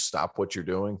mismatch and you just stop what you're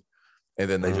doing. And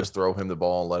then they just throw him the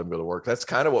ball and let him go to work. That's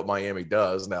kind of what Miami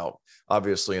does now,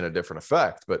 obviously in a different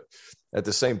effect. But at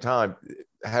the same time,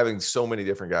 having so many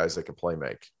different guys that can play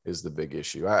make is the big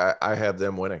issue. I have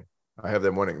them winning.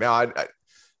 Now,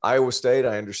 Iowa State,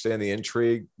 I understand the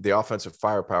intrigue. The offensive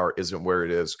firepower isn't where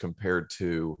it is compared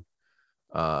to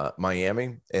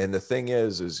Miami. And the thing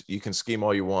is you can scheme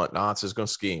all you want. Nance is going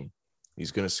to scheme.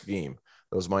 He's going to scheme.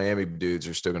 Those Miami dudes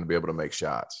are still going to be able to make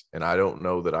shots. And I don't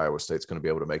know that Iowa State's going to be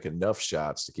able to make enough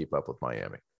shots to keep up with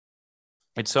Miami.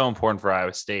 It's so important for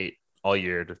Iowa State all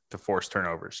year to force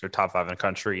turnovers. They're top 5 in the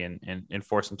country in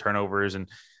forcing turnovers. And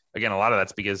again, a lot of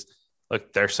that's because,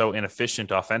 look, they're so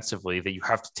inefficient offensively that you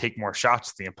have to take more shots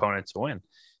to the opponent to win.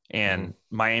 And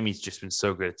Miami's just been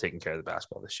so good at taking care of the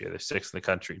basketball this year. They're 6th in the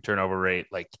country turnover rate.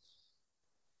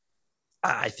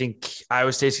 I think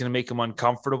Iowa State's going to make them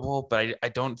uncomfortable, but I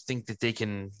don't think that they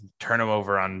can turn them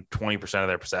over on 20% of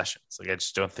their possessions. I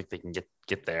just don't think they can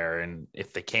get there. And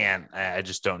if they can, I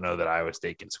just don't know that Iowa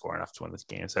State can score enough to win this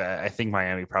game. So I think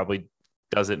Miami probably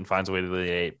does it and finds a way to lead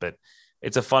 8, but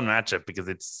it's a fun matchup because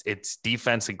it's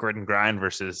defense and grit and grind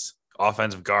versus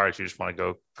offensive guards. You just want to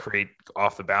go create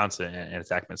off the bounce and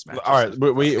attack mismatches. All right,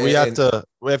 we have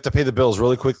to pay the bills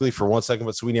really quickly for 1 second.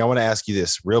 But Sweeney, I want to ask you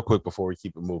this real quick before we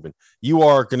keep it moving. You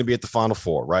are going to be at the Final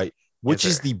Four, right? Which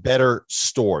is the better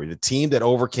story? The team that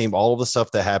overcame all of the stuff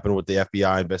that happened with the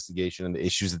FBI investigation and the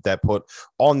issues that put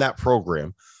on that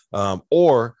program,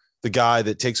 or the guy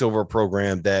that takes over a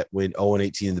program that went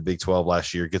 0-18 in the Big 12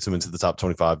 last year, gets them into the top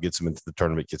 25, gets them into the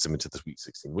tournament, gets them into the Sweet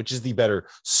 16. Which is the better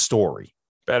story?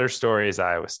 Better story is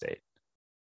Iowa State,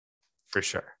 for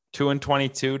sure.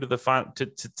 2-22 to the final to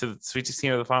the Sweet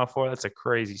 16 or the Final Four. That's a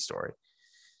crazy story.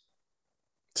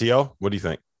 T.O., what do you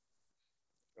think?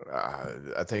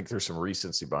 I think there's some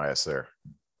recency bias there.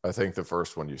 I think the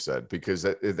first one you said, because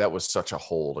that was such a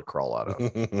hole to crawl out of,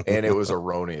 and it was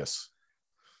erroneous.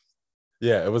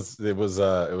 Yeah, it was.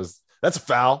 That's a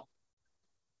foul.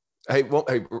 Hey,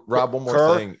 Rob, one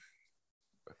more thing.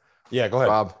 Yeah, go ahead,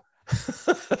 Rob.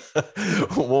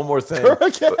 One more thing.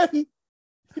 Again,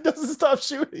 he doesn't stop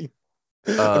shooting.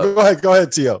 Go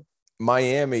ahead, Tio.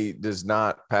 Miami does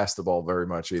not pass the ball very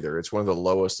much either. It's one of the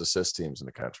lowest assist teams in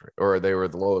the country, or they were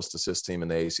the lowest assist team in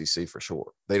the ACC for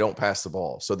sure. They don't pass the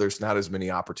ball, so there's not as many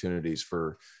opportunities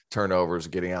for turnovers,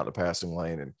 getting out in the passing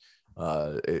lane,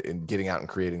 and getting out and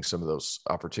creating some of those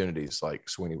opportunities like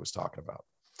Sweeney was talking about.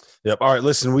 Yep. All right.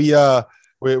 Listen, we're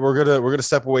gonna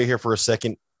step away here for a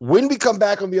second. When we come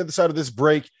back on the other side of this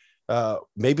break,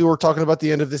 maybe we're talking about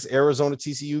the end of this Arizona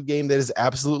TCU game that is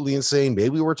absolutely insane.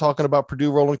 Maybe we're talking about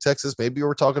Purdue rolling Texas. Maybe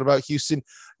we're talking about Houston.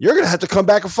 You're going to have to come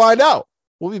back and find out.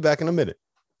 We'll be back in a minute.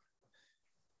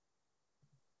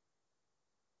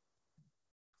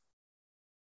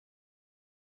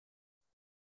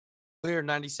 Clear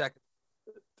 90 seconds.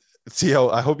 Theo,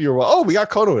 I hope you're well. Oh, we got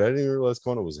Kono. I didn't even realize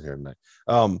Kono wasn't here tonight.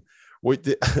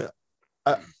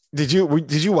 Did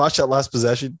you watch that last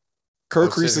possession?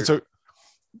 Kirk Reese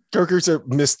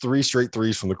missed 3 straight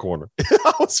threes from the corner.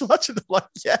 I was watching it like,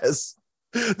 yes,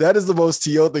 that is the most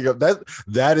T.O. thing of that.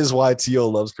 That is why T.O.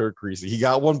 loves Kirk Reese. He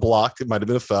got one blocked. It might have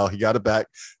been a foul. He got it back,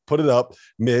 put it up,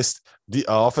 missed the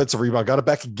offensive rebound, got it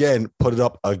back again, put it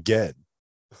up again.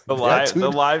 The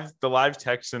live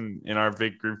text in our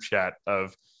big group chat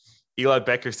of Eli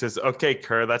Becker says, "Okay,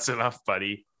 Kerr, that's enough,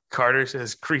 buddy." Carter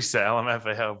says, "Crease,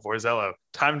 LMFAO, Borzello,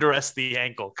 time to rest the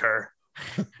ankle, Kerr."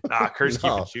 Nah, Kerr's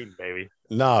keeping shooting, baby.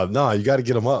 No, you got to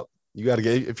get him up. You got to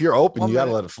get, if you're open, you got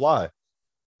to let it fly.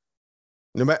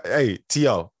 No matter, hey,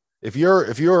 T.O., if you're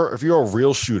a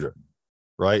real shooter,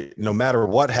 right? No matter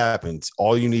what happens,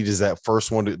 all you need is that first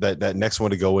one, that next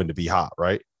one to go in to be hot,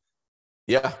 right?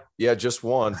 Yeah, just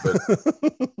one. But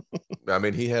I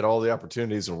mean, he had all the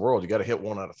opportunities in the world. You got to hit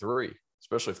 1 out of 3,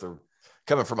 especially if they're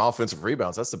coming from offensive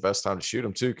rebounds. That's the best time to shoot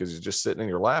them too, because he's just sitting in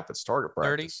your lap. It's target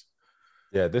practice.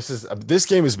 30. Yeah, this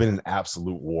game has been an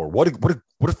absolute war. What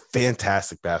a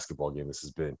fantastic basketball game this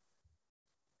has been.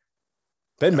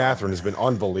 Ben Mathurin has been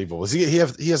unbelievable. He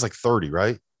has like 30,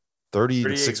 right?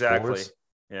 36 exactly. Scores?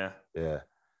 Yeah.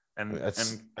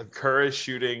 And Kerr is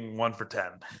shooting 1 for 10.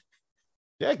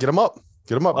 Yeah, get him up.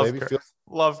 Get them up, Love baby. Kurt.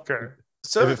 Love Kurt.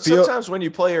 So sometimes when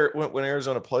you play, when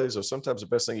Arizona plays, though, sometimes the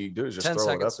best thing you can do is just 10 throw it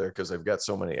up seconds. there because they've got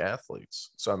so many athletes.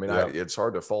 So I mean, Yeah. it's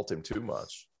hard to fault him too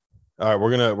much. All right,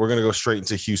 we're gonna go straight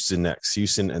into Houston next.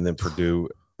 Houston and then Purdue,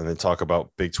 and then talk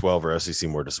about Big 12 or SEC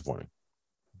more disappointing.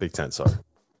 Big 10, sorry.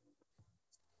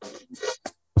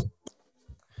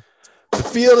 The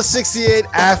Field of 68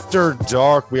 after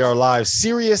dark. We are live.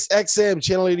 Sirius XM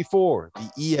channel 84,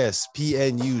 the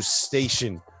ESPNU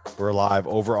station. We're live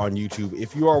over on YouTube.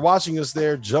 If you are watching us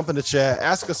there, jump in the chat,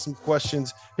 ask us some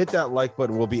questions, hit that like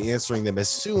button. We'll be answering them as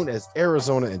soon as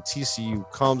Arizona and TCU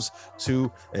comes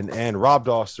to an end. Rob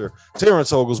Doster,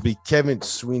 Terrence Oglesby, Kevin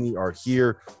Sweeney are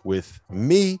here with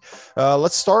me.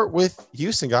 Let's start with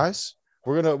Houston, guys.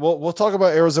 We'll talk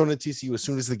about Arizona and TCU as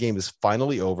soon as the game is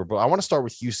finally over. But I want to start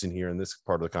with Houston here in this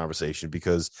part of the conversation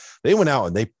because they went out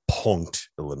and they punked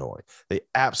Illinois. They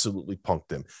absolutely punked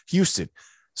them. Houston,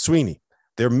 Sweeney,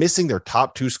 they're missing their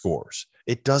top two scorers.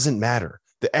 It doesn't matter.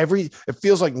 It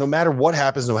feels like no matter what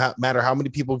happens, no matter how many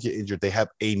people get injured, they have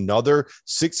another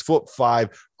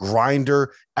 6'5"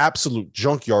 grinder, absolute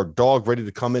junkyard dog ready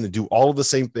to come in and do all of the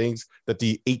same things that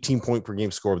the 18-point per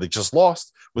game score they just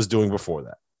lost was doing before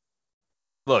that.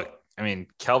 Look, I mean,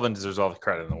 Kelvin deserves all the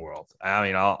credit in the world. I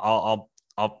mean,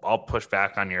 I'll push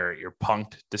back on your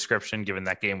punked description, given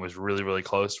that game was really, really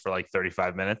close for like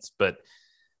 35 minutes. But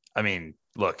I mean,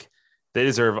 look, they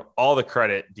deserve all the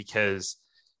credit because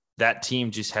that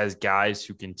team just has guys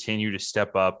who continue to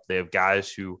step up. They have guys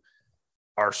who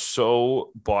are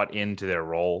so bought into their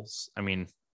roles. I mean,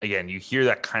 again, you hear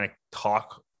that kind of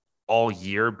talk all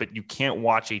year, but you can't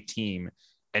watch a team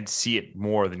and see it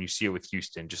more than you see it with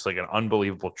Houston. Just like an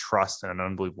unbelievable trust and an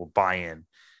unbelievable buy-in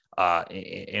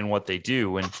in what they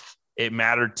do. And it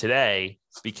mattered today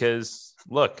because,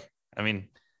 look, I mean,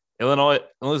 Illinois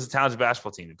is a talented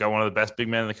basketball team. They've got one of the best big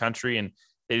men in the country, and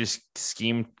they just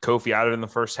schemed Kofi out of it in the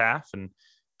first half and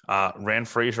ran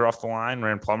Frazier off the line,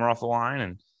 ran Plummer off the line,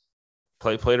 and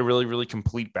played a really, really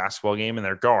complete basketball game. And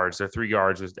their three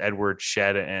guards with Edwards,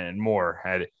 Shed, and Moore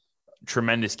had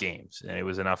tremendous games, and it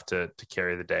was enough to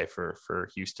carry the day for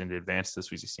Houston to advance to the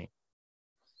Sweet 16.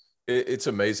 It's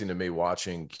amazing to me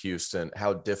watching Houston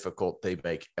how difficult they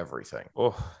make everything.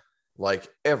 Oh. Like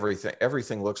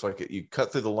everything looks like it. You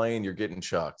cut through the lane, you're getting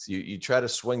chucked. You try to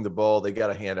swing the ball, they got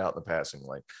a hand out in the passing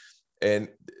lane. And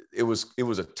it was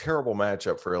a terrible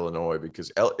matchup for Illinois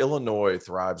because Illinois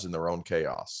thrives in their own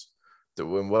chaos.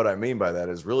 And what I mean by that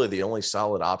is really the only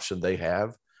solid option they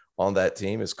have on that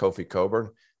team is Kofi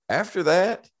Cockburn. After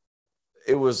that,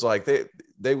 it was like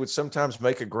they would sometimes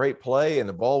make a great play and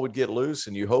the ball would get loose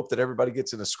and you hope that everybody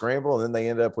gets in a scramble and then they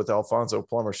end up with Alfonso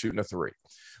Plummer shooting a three.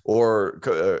 Or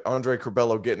Andre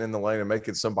Curbelo getting in the lane and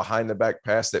making some behind-the-back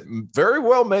pass that very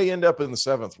well may end up in the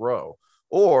seventh row,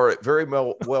 or it very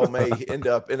well may end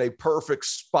up in a perfect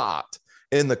spot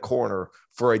in the corner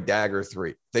for a dagger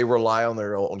three. They rely on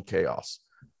their own chaos.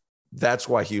 That's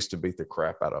why Houston beat the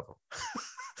crap out of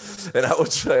them. And I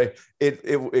would say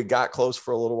it got close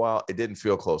for a little while. It didn't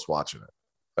feel close watching it.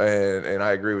 And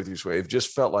I agree with you, Sway. It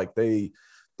just felt like they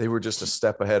were just a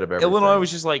step ahead of everything. Illinois was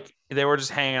just like they were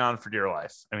just hanging on for dear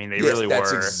life. I mean, they really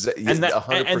were,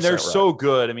 and they're so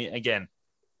good. I mean, again,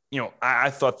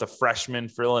 I thought the freshmen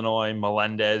for Illinois,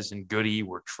 Melendez and Goody,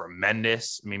 were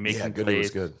tremendous. I mean, making Goody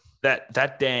plays. was good.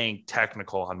 That dang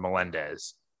technical on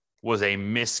Melendez was a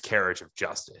miscarriage of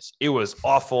justice. It was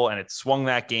awful, and it swung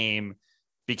that game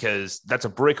because that's a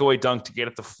breakaway dunk to get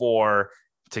at the floor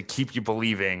to keep you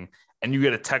believing, and you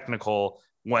get a technical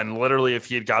when literally if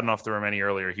he had gotten off the rim any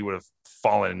earlier, he would have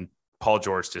fallen Paul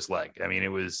George to his leg. I mean,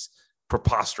 it was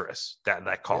preposterous,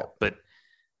 that call. Yeah. But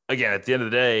again, at the end of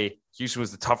the day, Houston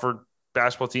was the tougher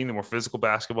basketball team, the more physical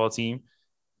basketball team.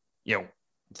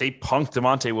 They punked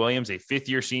DeMonte Williams, a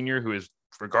fifth-year senior who is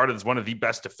regarded as one of the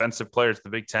best defensive players in the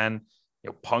Big Ten.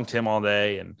 Punked him all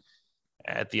day. And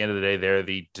at the end of the day, they're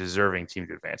the deserving team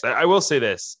to advance. I will say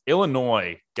this.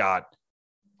 Illinois got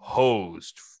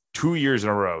hosed 2 years in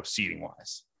a row seeding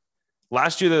wise.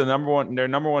 Last year, they're their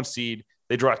number one seed.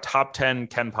 They draw a top 10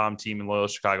 KenPom team in Loyola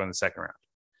Chicago in the second round.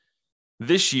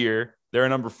 This year, they're a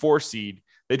number 4 seed.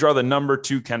 They draw the number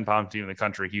 2 KenPom team in the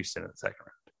country, Houston, in the second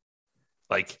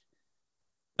round.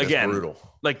 That's brutal.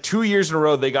 2 years in a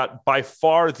row, they got by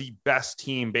far the best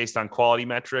team based on quality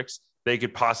metrics they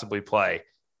could possibly play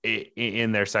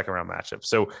in their second round matchup.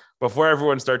 So before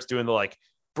everyone starts doing the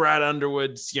Brad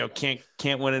Underwood's,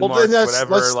 can't win in Well, March, then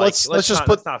whatever. let's just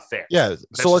put that's not fair. Yeah, That's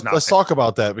so just not let's fair. talk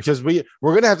about that because we're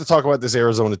gonna have to talk about this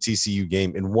Arizona TCU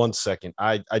game in 1 second.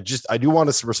 I do want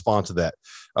us to respond to that.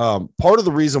 Part of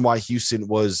the reason why Houston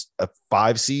was a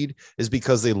 5 seed is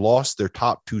because they lost their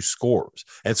top 2 scorers,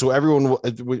 and so everyone,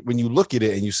 when you look at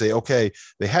it and you say, okay,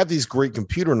 they have these great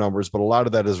computer numbers, but a lot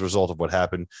of that is a result of what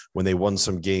happened when they won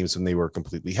some games when they were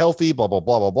completely healthy. Blah blah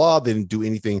blah blah blah. They didn't do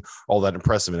anything all that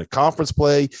impressive in a conference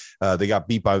play. They got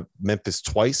beat by Memphis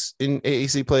twice in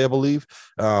AAC play, I believe.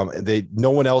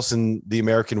 No one else in the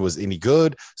American was any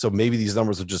good. So maybe these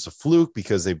numbers are just a fluke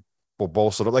because they were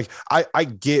both sort of like, I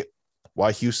get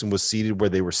why Houston was seated where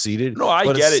they were seated. No, I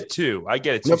get it too.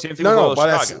 Same thing no, with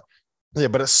Chicago.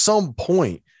 But at some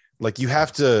point, like we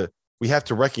have to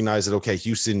recognize that, okay,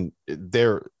 Houston,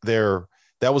 that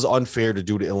was unfair to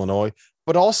do to Illinois,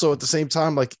 but also at the same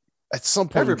time, like at some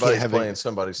point, everybody's playing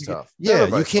somebody's stuff. Yeah,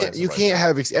 you can't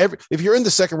have if you're in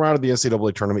the second round of the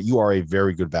NCAA tournament, you are a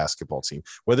very good basketball team.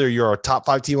 Whether you're a top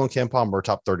 5 team on KenPom or a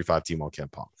top 35 team on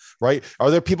KenPom, right? Are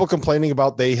there people complaining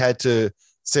about they had to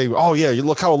say, "Oh yeah, you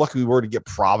look how lucky we were to get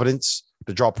Providence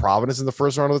to draw Providence in the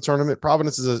first round of the tournament"?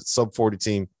 Providence is a sub 40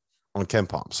 team on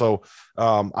KenPom. So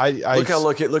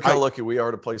look how lucky we are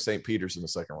to play St. Peter's in the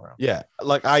second round. Yeah,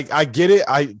 like I get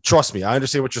it. Trust me, I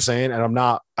understand what you're saying, and I'm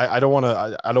not. I don't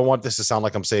want this to sound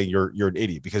like I'm saying you're an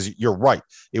idiot, because you're right.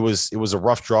 It was a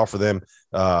rough draw for them.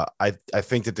 I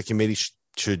think that the committee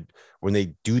should, when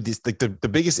they do this, like the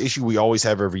biggest issue we always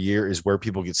have every year is where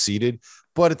people get seated.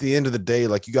 But at the end of the day,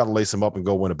 like, you got to lace them up and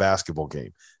go win a basketball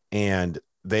game, and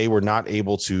they were not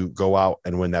able to go out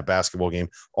and win that basketball game.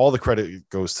 All the credit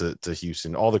goes to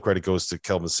Houston. All the credit goes to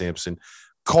Kelvin Sampson.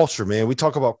 Culture, man. We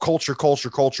talk about culture.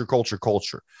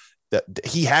 That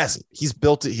he hasn't. He's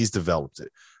built it. He's developed it.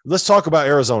 Let's talk about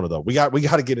Arizona, though. We got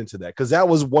to get into that, because that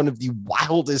was one of the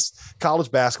wildest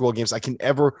college basketball games I can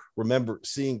ever remember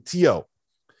seeing. T.O.,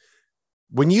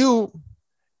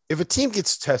 if a team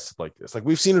gets tested like this, like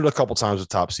we've seen it a couple times with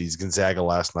top seeds, Gonzaga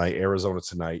last night, Arizona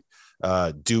tonight,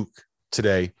 Duke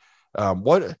today.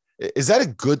 What is that a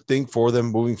good thing for them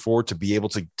moving forward, to be able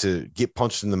to get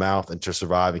punched in the mouth and to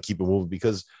survive and keep it moving?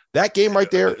 Because that game right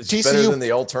there, it's better than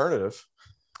the alternative.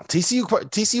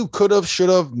 TCU could have, should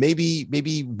have, maybe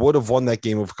would have won that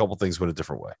game if a couple things went a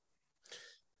different way.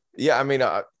 Yeah, I mean,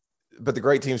 but the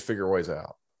great teams figure ways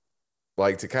out.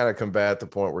 Like, to kind of combat the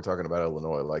point we're talking about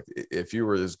Illinois, like, if you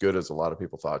were as good as a lot of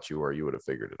people thought you were, you would have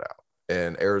figured it out.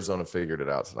 And Arizona figured it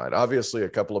out tonight. Obviously, a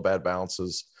couple of bad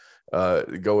bounces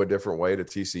go a different way to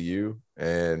TCU,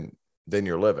 and then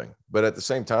you're living. But at the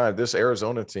same time, this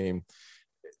Arizona team,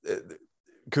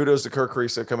 kudos to Kirk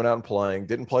Kriisa coming out and playing.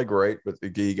 Didn't play great, but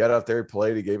he got out there, he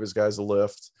played, he gave his guys a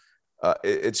lift.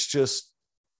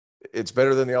 It's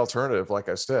better than the alternative. Like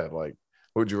I said, like,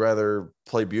 would you rather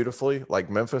play beautifully like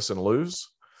Memphis and lose?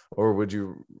 Or would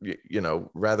you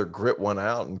rather grit one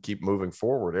out and keep moving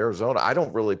forward? Arizona, I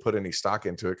don't really put any stock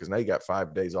into it, because now you got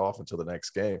 5 days off until the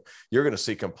next game. You're going to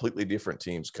see completely different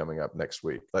teams coming up next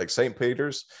week. Like St.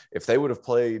 Peter's, if they would have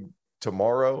played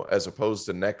tomorrow as opposed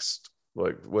to next,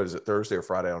 like, what is it, Thursday or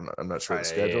Friday? I'm not sure the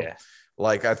schedule. Yeah.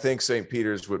 Like, I think St.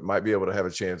 Peter's might be able to have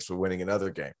a chance of winning another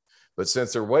game. But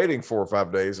since they're waiting 4 or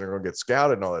 5 days and they're going to get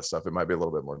scouted and all that stuff, it might be a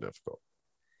little bit more difficult.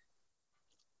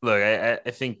 Look,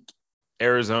 I think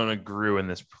Arizona grew in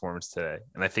this performance today,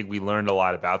 and I think we learned a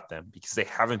lot about them, because they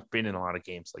haven't been in a lot of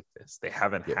games like this. They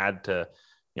haven't had to,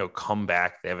 come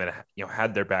back. They haven't,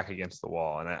 had their back against the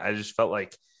wall, and I just felt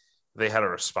like they had a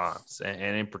response.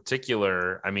 And in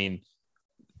particular, I mean,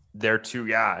 their 2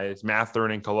 guys,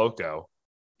 Mathurin and Koloko,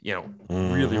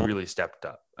 really, really stepped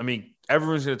up. I mean,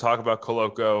 everyone's going to talk about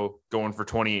Koloko going for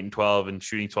 28 and 12 and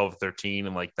shooting 12 of 13,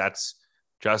 and like, that's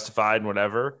justified and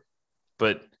whatever.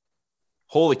 But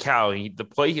holy cow, the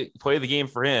play of the game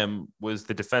for him was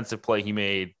the defensive play he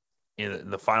made in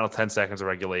the final 10 seconds of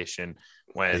regulation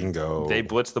when they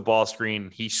blitz the ball screen.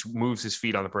 He moves his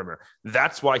feet on the perimeter.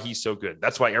 That's why he's so good.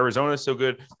 That's why Arizona is so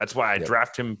good. That's why I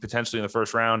draft him potentially in the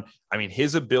first round. I mean,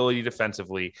 his ability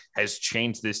defensively has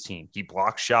changed this team. He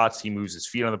blocks shots. He moves his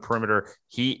feet on the perimeter.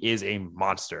 He is a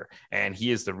monster, and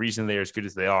he is the reason they are as good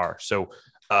as they are. So,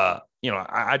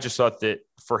 I just thought that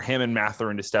for him and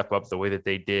Mathurin to step up the way that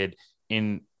they did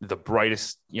in the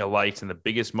brightest, lights and the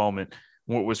biggest moment,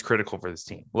 what was critical for this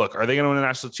team. Look, are they going to win a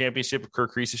national championship if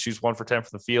Kirk Kriisa shoots 1 for 10 from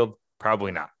the field?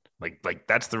 Probably not. Like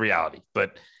that's the reality.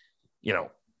 But,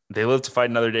 they live to fight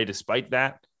another day despite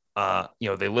that.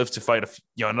 They live to fight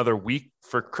another week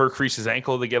for Kirk Kriisa's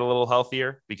ankle to get a little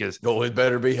healthier, because it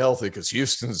better be healthy, because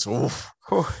Houston's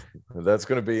that's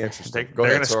going to be interesting. They're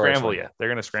going to scramble you. They're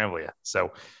going to scramble you.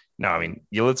 So, no, I mean,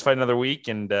 you live to fight another week,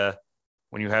 and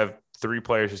when you have three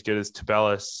players as good as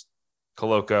Tubelis,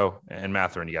 Koloko, and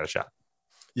Mathurin, you got a shot.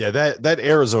 Yeah, that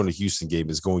Arizona Houston game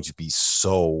is going to be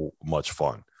so much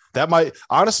fun. That might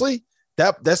honestly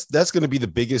that's going to be the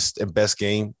biggest and best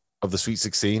game of the Sweet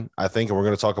 16, I think, and we're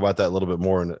going to talk about that a little bit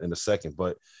more in a second.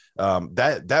 But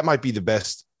that might be the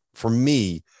best for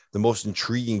me, the most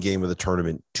intriguing game of the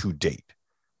tournament to date.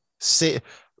 Say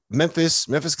Memphis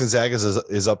Gonzaga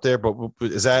is up there, but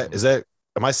is that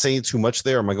am I saying too much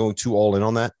there? Am I going too all in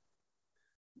on that?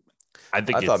 I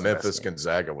thought Memphis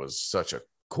Gonzaga was such a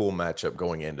cool matchup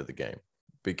going into the game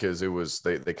because it was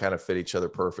they kind of fit each other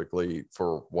perfectly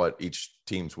for what each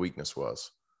team's weakness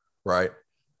was, right?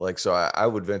 Like, so I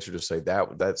would venture to say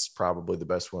that's probably the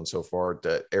best one so far.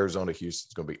 That Arizona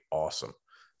Houston's going to be awesome.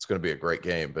 It's going to be a great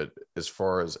game. But as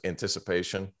far as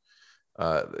anticipation,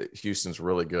 Houston's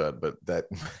really good. But that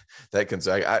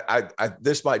Gonzaga, I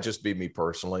this might just be me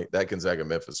personally. That Gonzaga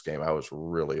Memphis game, I was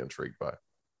really intrigued by.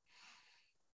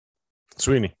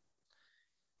 Sweeney,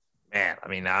 man, I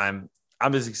mean, I'm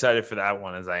as excited for that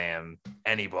one as I am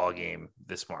any ball game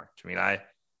this March. I mean,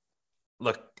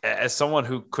 look, as someone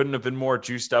who couldn't have been more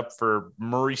juiced up for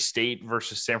Murray State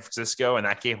versus San Francisco, and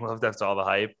that game lived up to all the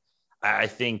hype. I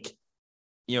think,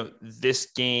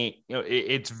 this game,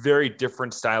 it's very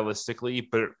different stylistically,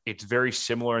 but it's very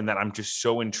similar in that I'm just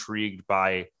so intrigued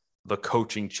by the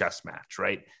coaching chess match,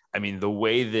 right? I mean, the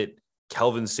way that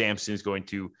Kelvin Sampson is going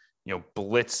to,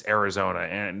 blitz Arizona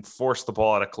and force the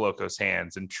ball out of Koloko's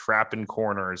hands and trap in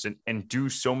corners and do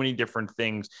so many different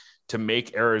things to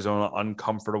make Arizona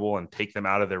uncomfortable and take them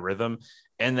out of their rhythm.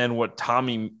 And then what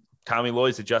Tommy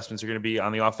Lloyd's adjustments are going to be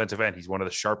on the offensive end. He's one of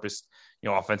the sharpest,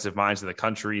 offensive minds in the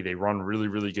country. They run really,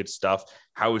 really good stuff.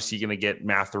 How is he going to get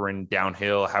Mathurin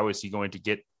downhill? How is he going to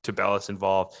get Tubelis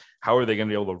involved? How are they going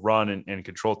to be able to run and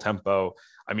control tempo?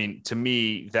 I mean, to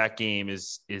me, that game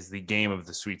is the game of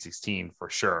the Sweet 16 for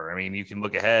sure. I mean, you can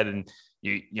look ahead and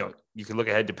you can look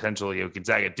ahead to potentially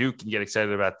Gonzaga Duke and get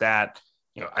excited about that.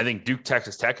 I think Duke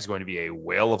Texas Tech is going to be a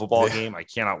whale of a ball game. I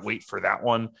cannot wait for that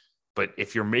one. But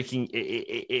if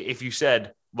you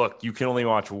said, look, you can only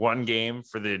watch one game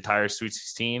for the entire Sweet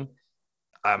 16,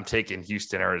 I'm taking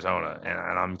Houston, Arizona, and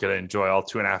I'm going to enjoy all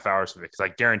 2.5 hours of it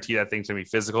because I guarantee that thing's going to be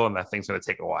physical and that thing's going to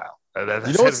take a while.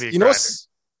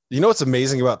 What's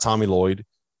amazing about Tommy Lloyd?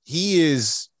 He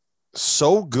is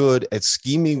so good at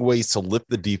scheming ways to lift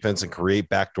the defense and create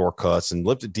backdoor cuts and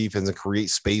lift the defense and create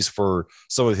space for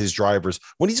some of his drivers.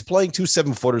 When he's playing 2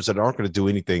 7-footers that aren't going to do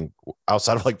anything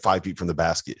outside of like 5 feet from the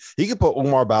basket, he could put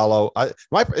Umar Ballo.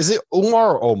 Is it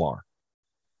Umar or Omar?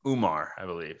 Umar, I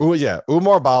believe. Oh yeah,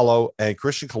 Umar Ballo and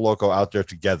Christian Koloko out there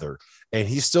together, and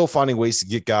he's still finding ways to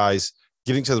get guys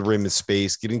getting to the rim in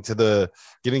space, getting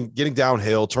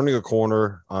downhill, turning a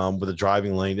corner with a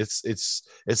driving lane. It's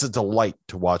a delight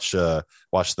to watch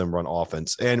them run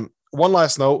offense. And one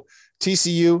last note,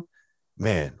 TCU,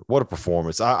 man, what a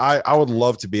performance. I would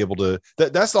love to be able to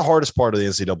that's the hardest part of the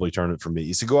NCAA tournament for me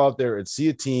is to go out there and see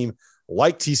a team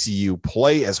like TCU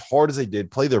play as hard as they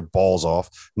did, play their balls off,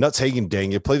 nuts hanging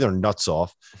dang it, play their nuts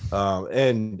off,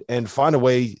 and find a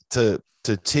way to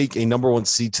take a number 1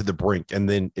 seed to the brink, and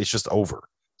then it's just over.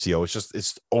 So,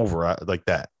 it's over like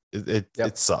that.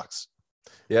 It sucks.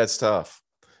 Yeah, it's tough.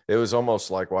 It was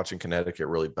almost like watching Connecticut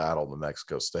really battle New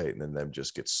Mexico State and then them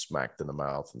just get smacked in the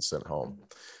mouth and sent home.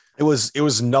 It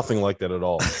was nothing like that at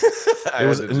all.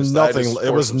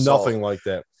 It was nothing like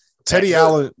that. Teddy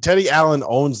Allen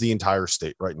owns the entire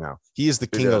state right now. He is the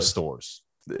king of stores.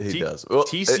 He does. Well,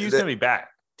 TCU's going to be back.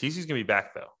 TCU's going to be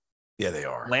back though. Yeah, they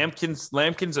are. Lampkin's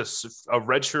a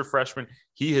redshirt freshman.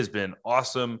 He has been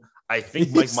awesome. I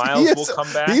think Mike Miles will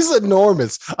come back. He's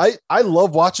enormous. I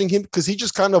love watching him because he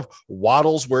just kind of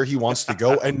waddles where he wants to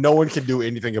go, and no one can do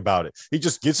anything about it. He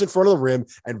just gets in front of the rim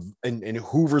and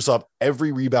hoovers up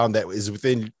every rebound that is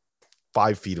within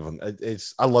 5 feet of him.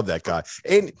 I love that guy,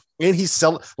 and he's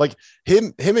like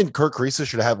him and Kirk Kriisa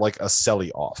should have like a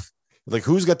celly off. Like,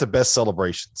 who's got the best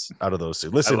celebrations out of those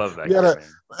two? Listen, I love that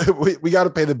we got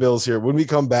to pay the bills here. When we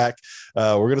come back,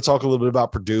 we're going to talk a little bit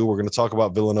about Purdue. We're going to talk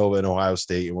about Villanova and Ohio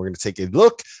State, and we're going to take a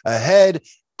look ahead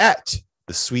at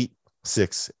the Sweet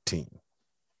 16.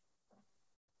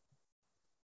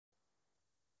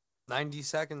 90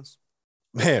 seconds.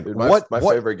 Man, dude, my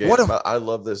favorite game. I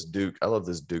love this Duke. I love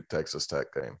this Duke Texas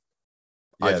Tech game.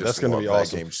 Yeah, that's going to be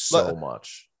awesome. Game so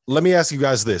much. Let me ask you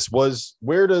guys this: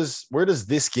 where does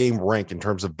this game rank in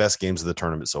terms of best games of the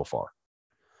tournament so far?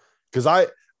 Because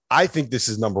I think this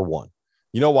is number 1.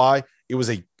 You know why? It was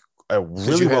a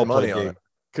really well played game.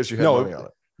 Because you had money on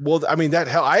it. Well, I mean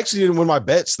I actually didn't win my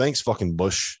bets. Thanks, fucking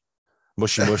Mushy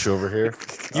Mush over here.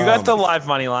 You got the live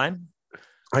money line.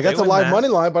 I got They the win live that. money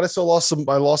line, but I still lost some.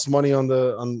 I lost money on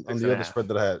the and other a half. spread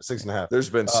that I had 6.5. There's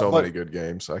been so but- many good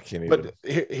games. I can't even. But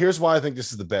here's why I think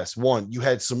this is the best. One, you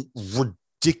had some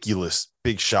ridiculous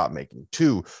big shot making.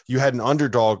 Two, you had an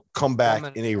underdog come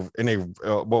back in a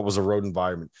what was a road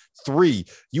environment. Three,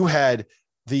 you had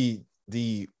the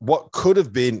what could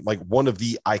have been like one of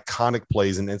the iconic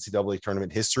plays in NCAA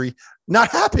tournament history not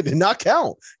happen and not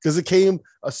count because it came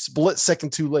a split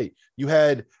second too late. You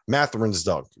had Matherin's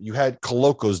dunk, you had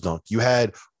Coloco's dunk, you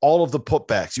had all of the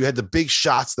putbacks, you had the big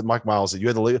shots that Mike Miles did. You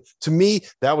had to me,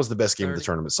 that was the best game of the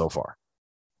tournament so far.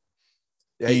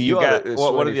 Hey, You got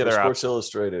what are the other Sports options?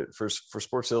 Illustrated for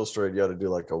Sports Illustrated? You ought to do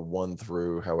like a 1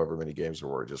 through however many games there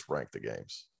were. Just rank the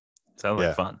games. Sounds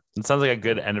like fun. It sounds like a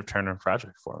good end of tournament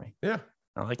project for me. Yeah,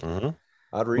 I like it. Mm-hmm.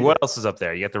 I'd read. What it. else is up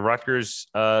there? You got the Rutgers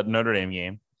Notre Dame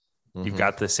game. Mhm. You've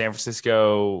got the San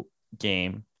Francisco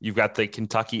game. You've got the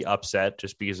Kentucky upset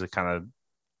just because of kind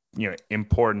of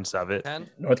importance of it. 10.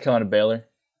 North Carolina Baylor.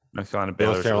 North Carolina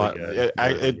Baylor. North Carolina.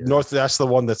 Really good. North. That's the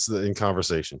one that's in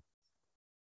conversation.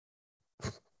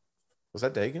 Was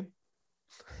that Dagan?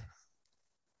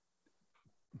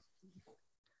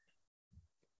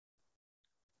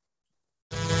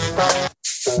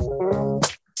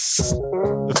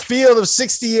 The Field of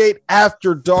 68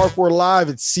 After Dark. We're live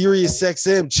at Sirius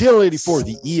XM, Channel 84,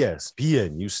 the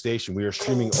ESPNU station. We are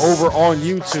streaming over on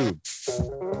YouTube.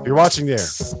 If you're watching there,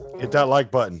 hit that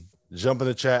like button. Jump in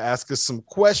the chat. Ask us some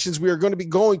questions. We are going to be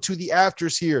going to the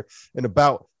afters here in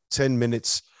about 10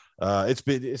 minutes. It's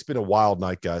been a wild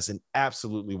night, guys, an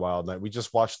absolutely wild night. We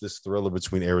just watched this thriller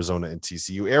between Arizona and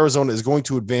TCU. Arizona is going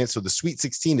to advance, so the Sweet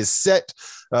 16 is set.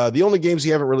 The only games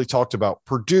we haven't really talked about: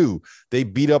 Purdue, they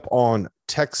beat up on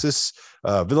Texas.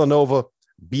 Villanova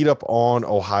beat up on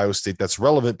Ohio State. That's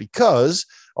relevant because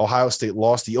Ohio State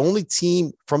lost. The only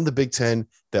team from the Big Ten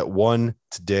that won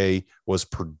today was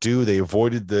Purdue. They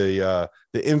avoided the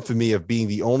infamy of being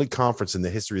the only conference in the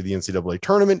history of the NCAA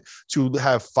tournament to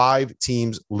have 5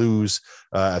 teams lose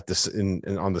on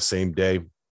the same day.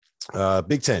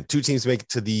 Big Ten, 2 teams make it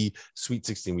to the Sweet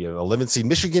 16. We have 11 seed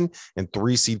Michigan and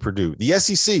 3 seed Purdue. The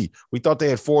SEC, we thought they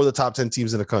had 4 of the top 10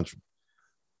 teams in the country.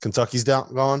 Kentucky's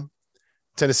gone.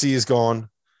 Tennessee is gone.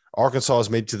 Arkansas has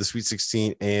made it to the Sweet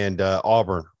 16, and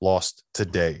Auburn lost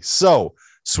today. So,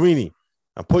 Sweeney,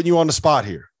 I'm putting you on the spot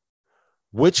here.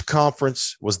 Which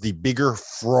conference was the bigger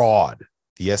fraud,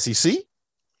 the SEC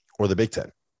or the Big Ten?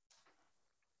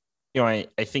 I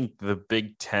think the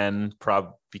Big Ten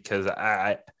because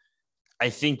I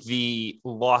think the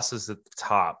losses at the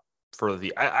top for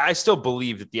I still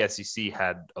believe that the SEC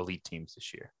had elite teams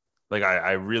this year. Like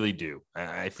I really do.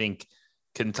 I think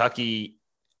Kentucky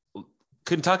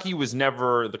was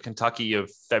never the Kentucky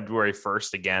of February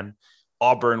 1st again.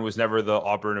 Auburn was never the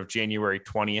Auburn of January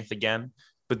 20th again.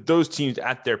 But those teams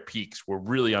at their peaks were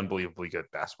really unbelievably good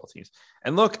basketball teams.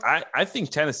 And look, I think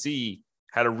Tennessee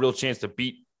had a real chance to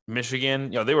beat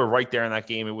Michigan. They were right there in that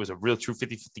game. It was a real true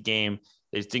 50-50 game.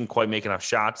 They just didn't quite make enough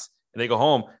shots, and they go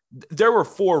home. There were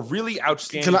 4 really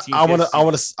outstanding teams. I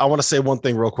want to say one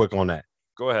thing real quick on that.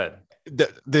 Go ahead.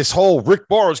 This whole Rick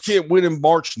Barnes can't win in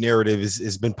March narrative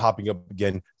has been popping up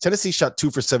again. Tennessee shot 2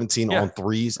 for 17 on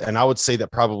threes, and I would say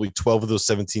that probably 12 of those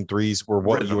 17 threes were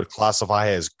what you would classify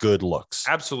as good looks.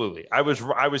 Absolutely. I was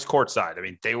courtside. I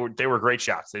mean, they were great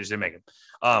shots. They just didn't make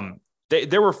them.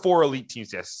 There were 4 elite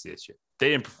teams in the SEC this year. They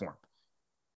didn't perform.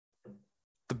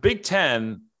 The Big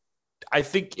Ten, I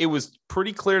think it was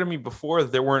pretty clear to me before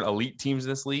that there weren't elite teams in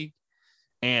this league.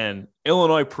 And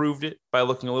Illinois proved it by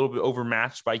looking a little bit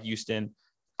overmatched by Houston.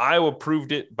 Iowa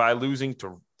proved it by losing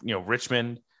to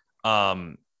Richmond. I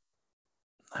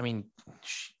mean,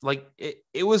 like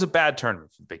it was a bad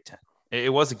tournament for the Big Ten.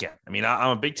 It was again. I mean,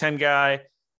 I'm a Big Ten guy.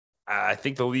 I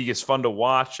think the league is fun to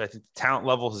watch. I think the talent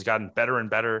level has gotten better and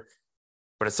better.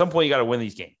 But at some point, you got to win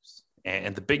these games.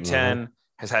 And the Big Ten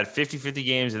has had 50-50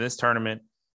 games in this tournament,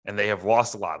 and they have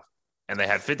lost a lot of them. And they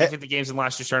had 50-50 games in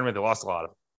last year's tournament. They lost a lot of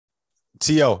them.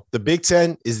 T.O., the Big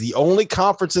Ten is the only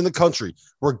conference in the country,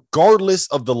 regardless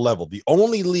of the level, the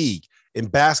only league in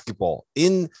basketball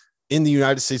in the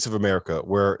United States of America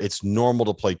where it's normal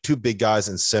to play 2 big guys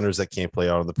and centers that can't play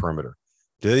out on the perimeter.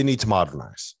 Do they need to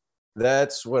modernize?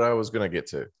 That's what I was going to get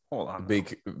to. Hold on.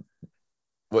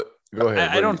 What? Go ahead.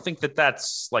 I don't think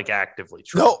that's like actively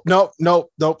true. No,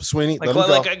 Sweeney. Can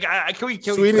we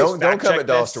Sweeney, don't come at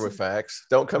Doster with facts.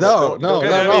 Don't come. No.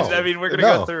 I mean, we're gonna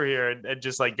go through here and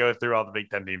just like go through all the Big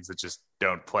Ten teams that just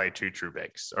don't play 2 true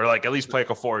bigs, or like at least play like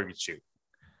a 4 you can shoot.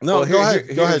 No, go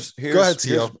ahead,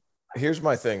 T.O. Here's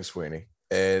my thing, Sweeney,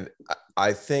 and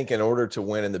I think in order to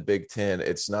win in the Big Ten,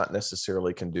 it's not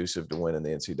necessarily conducive to win in the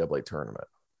NCAA tournament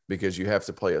because you have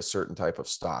to play a certain type of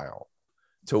style.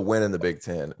 to win in the Big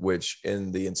Ten, which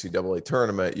in the NCAA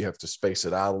tournament, you have to space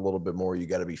it out a little bit more. You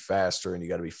got to be faster and you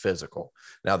got to be physical.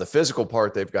 Now, the physical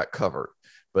part they've got covered,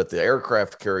 but the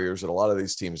aircraft carriers that a lot of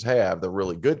these teams have, the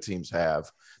really good teams have,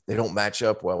 they don't match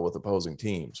up well with opposing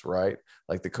teams, right?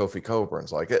 Like the Kofi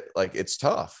Coburns, like it's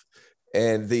tough.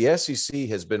 And the SEC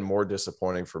has been more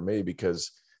disappointing for me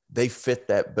because they fit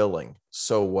that billing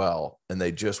so well and they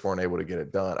just weren't able to get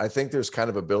it done. I think there's kind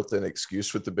of a built-in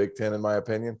excuse with the Big Ten, in my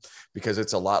opinion, because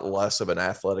it's a lot less of an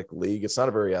athletic league. It's not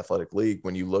a very athletic league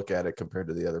when you look at it compared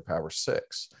to the other Power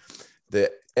Six.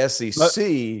 The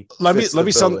SEC. Let me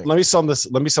sum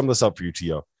this up for you,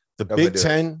 T.O.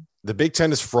 The Big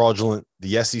Ten is fraudulent.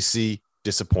 The SEC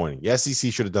disappointing. The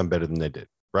SEC should have done better than they did.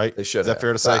 Right? They should. Is that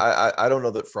fair to say? I don't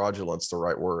know that fraudulent's the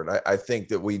right word. I think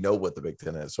that we know what the Big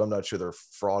Ten is, so I'm not sure they're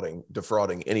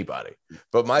defrauding anybody.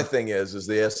 But my thing is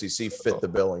the SEC fit the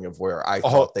billing of where I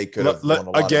thought they could have won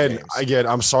a lot of games. Again,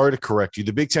 I'm sorry to correct you.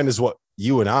 The Big Ten is what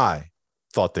you and I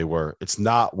thought they were. It's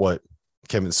not what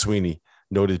Kevin Sweeney,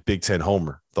 noted Big Ten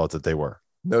homer, thought that they were.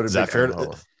 Is that fair?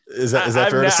 Is that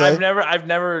fair to say? I've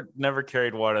never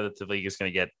carried water that the league is going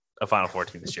to get a Final Four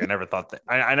team this year. I never thought that.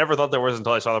 I never thought there was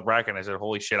until I saw the bracket and I said,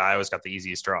 "Holy shit! Iowa's got the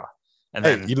easiest draw." And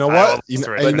then you know what?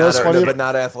 But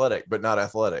not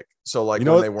athletic. So like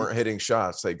when they weren't hitting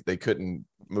shots, they couldn't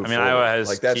move. I mean, forward. Iowa has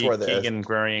like that's where Keegan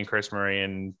Murray and Chris Murray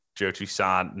and Joe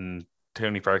Toussaint and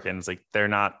Tony Perkins. Like they're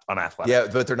not unathletic. Yeah,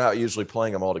 but they're not usually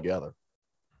playing them all together.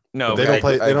 No, they don't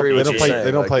play. They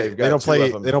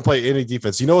don't play any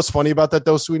defense. You know what's funny about that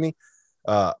though, Sweeney?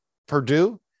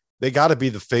 Purdue. They got to be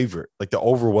the favorite, like the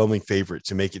overwhelming favorite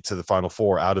to make it to the Final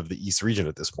Four out of the East region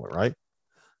at this point, right?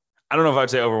 I don't know if I'd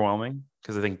say overwhelming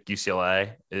because I think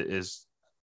UCLA is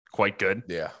quite good.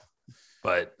 Yeah.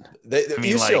 But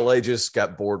UCLA just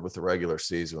got bored with the regular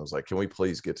season. It was like, can we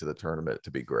please get to the tournament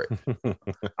to be great?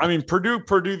 I mean,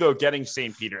 Purdue, though, getting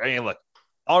St. Peter. I mean, look,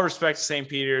 all respect to St.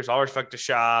 Peter's, all respect to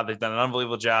Shaw. They've done an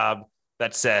unbelievable job.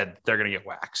 That said, they're going to get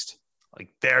waxed.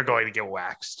 Like, they're going to get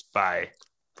waxed by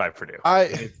Purdue.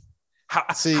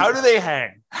 How do they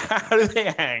hang? How do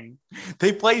they hang?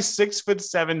 They play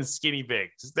 6'7" skinny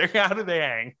bigs. How do they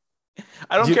hang?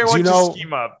 I don't care what you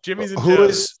scheme up. Jimmy's and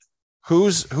Joe's.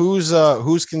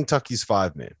 Who's Kentucky's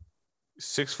 5-man?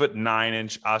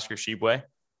 6'9" Oscar Tshiebwe.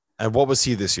 And what was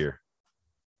he this year?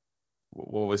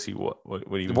 What was he? What was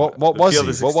he? What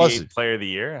was he? Player of the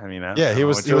year? I mean, he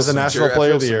was a national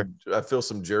player of the year. I feel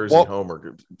some Jersey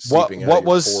homer. What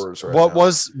was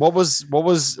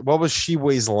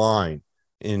Tshiebwe's line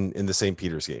in the St.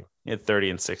 Peter's game? He had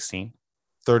 30 and 16.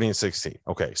 30 and 16.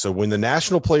 Okay, so when the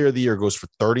national player of the year goes for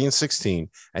 30 and 16,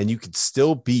 and you could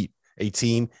still beat a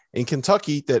team in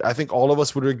Kentucky that I think all of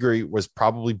us would agree was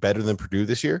probably better than Purdue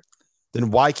this year,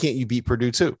 then why can't you beat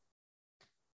Purdue too?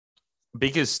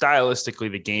 Because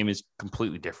stylistically, the game is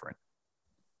completely different.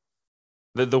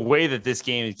 The way that this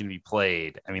game is going to be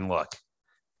played, I mean, look,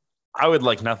 I would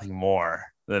like nothing more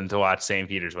than to watch St.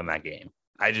 Peter's win that game.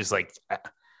 I just like,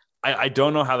 I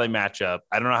don't know how they match up.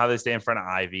 I don't know how they stay in front of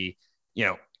Ivy. You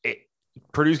know,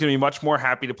 Purdue's going to be much more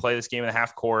happy to play this game in the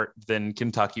half court than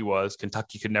Kentucky was.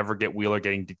 Kentucky could never get Wheeler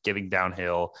getting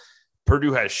downhill.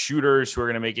 Purdue has shooters who are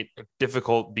going to make it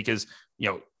difficult because, you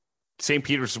know, St.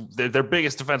 Peter's, their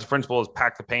biggest defensive principle is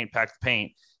pack the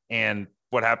paint. And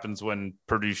what happens when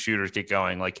Purdue shooters get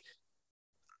going? Like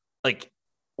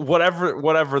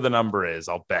whatever the number is,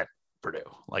 I'll bet Purdue.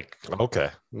 Like,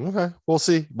 okay. We'll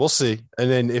see.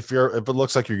 And then if it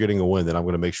looks like you're getting a win, then I'm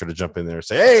going to make sure to jump in there and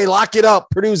say, hey, lock it up.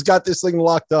 Purdue's got this thing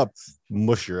locked up.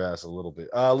 Mush your ass a little bit.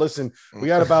 Listen, we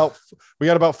got about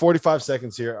 45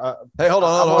 seconds here. Hey, hold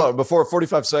on. Before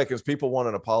 45 seconds, people want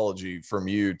an apology from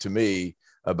you to me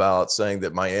about saying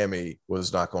that Miami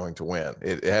was not going to win.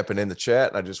 It happened in the chat,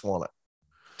 and I just want it.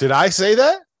 Did I say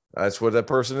that? That's what that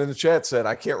person in the chat said.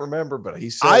 I can't remember, but he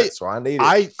said it, so I need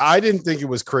it. I didn't think it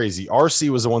was crazy. RC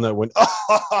was the one that went,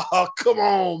 oh, come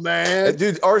on, man.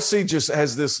 Dude, RC just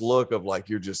has this look of like,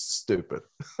 you're just stupid.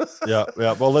 Yeah.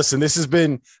 Well, listen, this has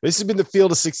been the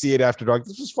Field of 68 After Dark.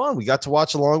 This was fun. We got to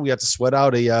watch along. We got to sweat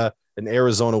out an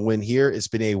Arizona win here. It's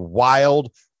been a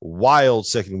wild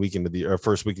second weekend of the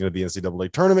first weekend of the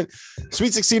NCAA tournament.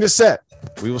 Sweet 16 is set.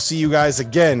 We will see you guys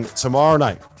again tomorrow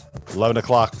night, 11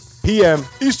 o'clock p.m.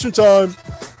 Eastern time.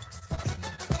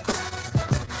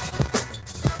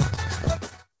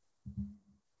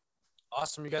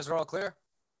 Awesome. You guys are all clear?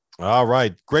 All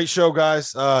right. Great show,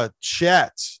 guys.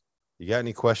 Chat. You got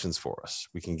any questions for us?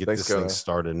 We can get this thing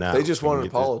started now. They just want an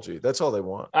apology. That's all they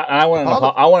want. I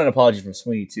want an apology from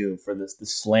Sweeney, too, for the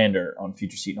slander on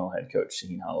future Seton Hall head coach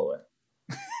Shaheen Holloway.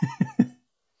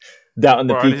 Down in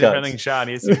the Peacocks. Defending Sean,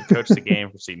 he has to coach the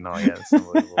game for Seton Hall. Yeah,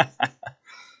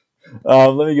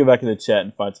 Let me go back in the chat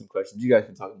and find some questions. You guys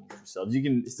can talk among yourselves. You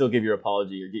can still give your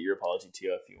apology or get your apology to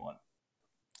if you want.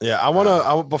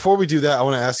 Yeah, before we do that, I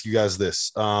want to ask you guys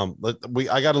this. I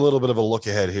got a little bit of a look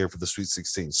ahead here for the Sweet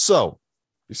 16. So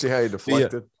you see how you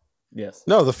deflected? Yes.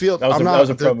 No, the field. That was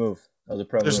a pro move.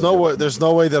 There's no way. There's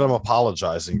no way that I'm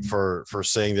apologizing for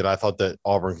saying that I thought that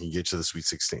Auburn can get to the Sweet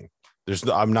 16.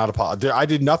 I'm not apologizing. I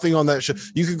did nothing on that show.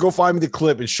 You can go find me the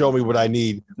clip and show me what I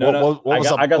need. I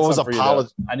got something for you, though.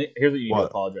 Here's what you need to What?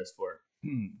 apologize for.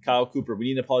 Kyle Cooper, we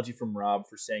need an apology from Rob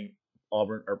for saying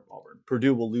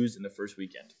Purdue will lose in the first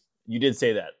weekend. You did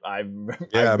say that. I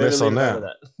missed on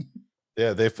that.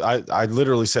 Yeah, I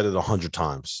literally said it 100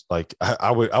 times. Like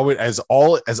I would as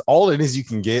all in as you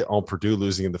can get on Purdue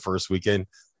losing in the first weekend.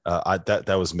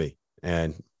 That was me,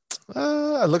 and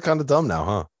I look kind of dumb now,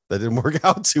 huh? That didn't work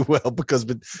out too well because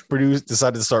Purdue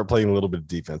decided to start playing a little bit of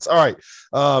defense. All right,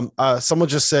 someone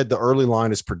just said the early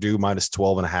line is Purdue minus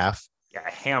 12.5. Yeah,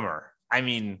 hammer. I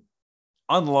mean,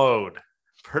 unload.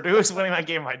 Purdue is winning that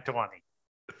game by 20.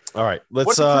 All right,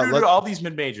 what did Purdue do to all these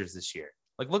mid majors this year?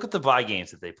 Like, look at the bye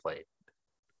games that they played.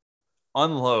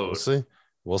 Unload.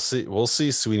 We'll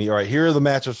see, Sweeney. All right, here are the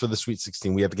matchups for the Sweet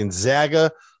 16. We have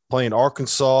Gonzaga playing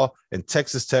Arkansas and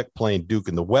Texas Tech playing Duke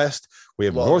in the West. We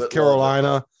have North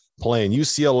Carolina playing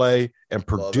UCLA and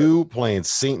Purdue playing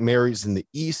St. Mary's in the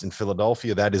East in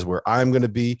Philadelphia. That is where I'm going to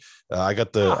be. I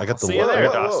got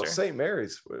the St.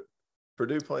 Mary's.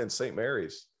 Purdue playing St.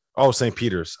 Mary's. Oh, St.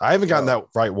 Peter's. I haven't gotten that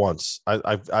right once.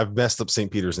 I've messed up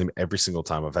St. Peter's name every single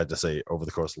time I've had to say it over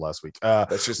the course of last week.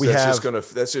 That's just going to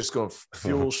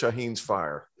fuel Shaheen's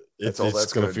fire. It's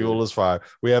going to fuel his fire.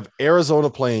 We have Arizona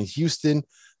playing Houston.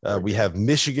 We have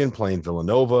Michigan playing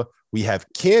Villanova. We have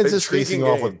Kansas facing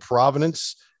off with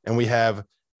Providence, and we have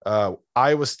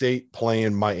Iowa State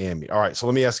playing Miami. All right, so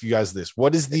let me ask you guys this: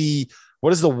 what is the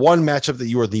one matchup that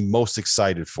you are the most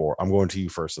excited for? I'm going to you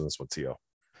first on this one, Tio.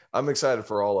 I'm excited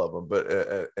for all of them, but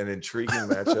an intriguing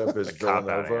matchup is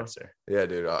Villanova. Yeah,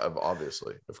 dude,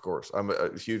 obviously, of course. I'm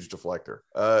a huge deflector.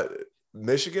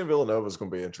 Michigan Villanova is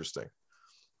going to be interesting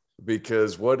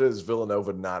because what does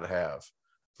Villanova not have?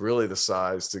 Really the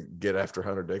size to get after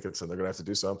Hunter Dickinson. They're going to have to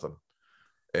do something.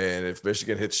 And if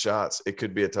Michigan hits shots, it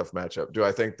could be a tough matchup. Do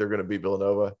I think they're going to beat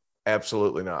Villanova?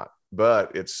 Absolutely not.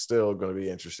 But it's still going to be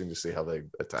interesting to see how they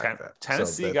attack that.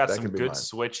 Tennessee got some good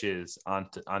switches on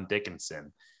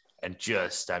Dickinson. And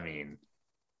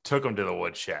took him to the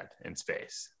woodshed in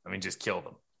space. Just killed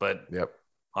him. But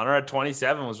Hunter at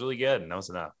 27 was really good, and that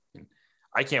was enough.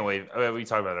 I can't wait. We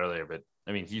talked about it earlier, but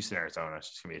Houston, Arizona is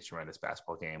just going to be a tremendous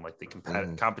basketball game. Like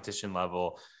the competition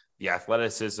level, the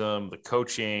athleticism, the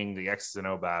coaching, the X's and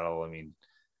O battle. You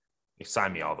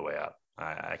sign me all the way up.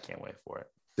 I can't wait for it.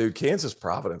 Dude, Kansas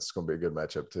Providence is going to be a good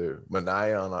matchup too.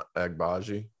 Manayan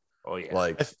Agbaji. Oh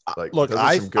yeah. Look,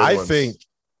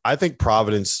 I think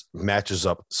Providence matches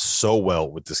up so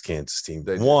well with this Kansas team.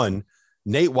 One,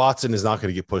 Nate Watson is not going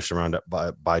to get pushed around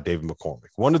by David McCormick.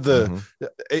 One of the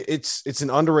it's an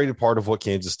underrated part of what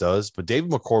Kansas does, but David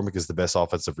McCormick is the best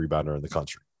offensive rebounder in the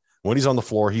country. When he's on the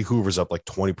floor, he hoovers up like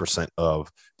 20%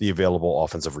 of the available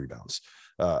offensive rebounds.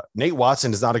 Nate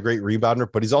Watson is not a great rebounder,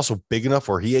 but he's also big enough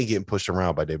where he ain't getting pushed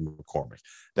around by David McCormick.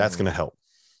 That's going to help.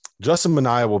 Justin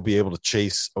Minaya will be able to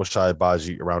chase Ochai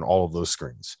Agbaji around all of those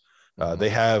screens.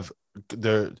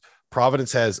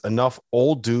 Providence has enough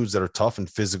old dudes that are tough and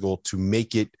physical to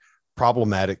make it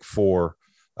problematic for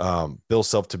Bill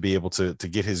Self to be able to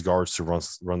get his guards to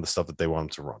run the stuff that they want him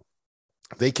to run.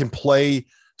 They can play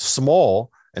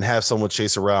small and have someone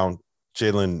chase around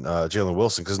Jalen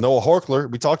Wilson because Noah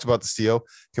Horchler, we talked about this, Theo,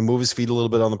 can move his feet a little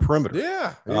bit on the perimeter.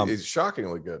 Yeah, he's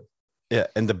shockingly good. Yeah,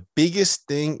 and the biggest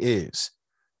thing is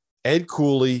Ed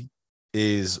Cooley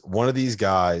is one of these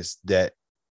guys that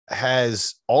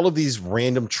has all of these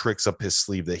random tricks up his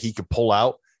sleeve that he could pull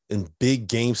out in big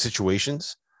game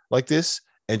situations like this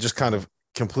and just kind of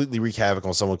completely wreak havoc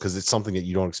on someone because it's something that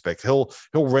you don't expect. He'll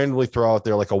randomly throw out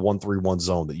there like a 1-3-1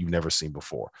 zone that you've never seen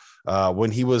before.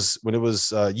 When it was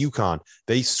UConn,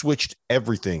 they switched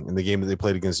everything in the game that they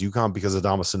played against UConn because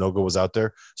Adama Sanogo was out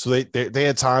there. So they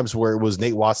had times where it was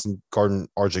Nate Watson guarding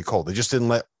RJ Cole. They just didn't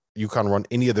let UConn run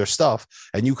any of their stuff,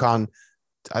 and UConn,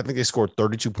 I think they scored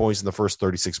 32 points in the first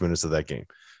 36 minutes of that game.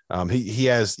 He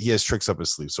has tricks up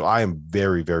his sleeve. So I am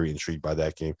very, very intrigued by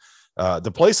that game.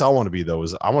 The place I want to be, though,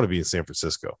 is I want to be in San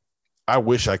Francisco. I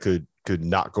wish I could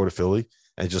not go to Philly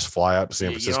and just fly out to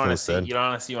San Francisco instead. You don't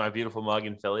want to see my beautiful mug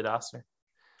in Philly, Doster?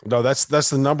 No, that's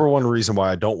the number one reason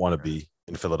why I don't want to be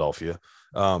in Philadelphia.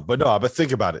 But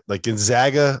think about it. Like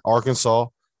Gonzaga, Arkansas,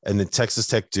 and then Texas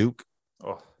Tech, Duke.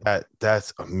 Oh,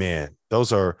 that's man.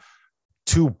 Those are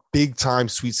 2 big time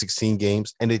Sweet 16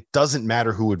 games, and it doesn't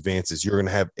matter who advances. You're going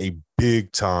to have a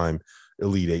big time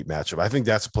Elite Eight matchup. I think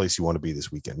that's a place you want to be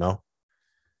this weekend. No?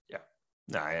 Yeah,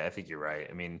 no, I think you're right.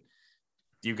 I mean,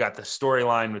 you've got the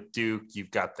storyline with Duke.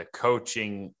 You've got the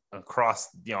coaching across,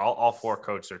 all 4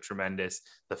 coaches are tremendous.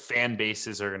 The fan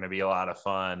bases are going to be a lot of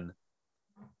fun.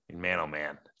 And man, oh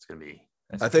man, it's going to be.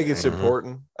 I think it's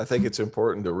important. I think it's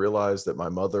important to realize that my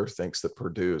mother thinks that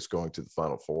Purdue is going to the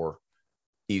Final Four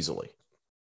easily.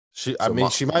 She might be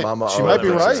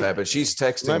right. She's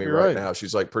texting me right now.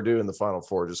 She's like, Purdue in the Final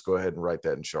Four. Just go ahead and write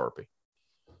that in Sharpie.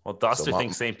 Well, Duster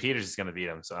thinks St. Peter's is going to beat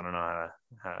them, so I don't know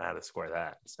how to score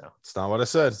that. So it's not what I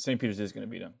said. St. Peter's is going to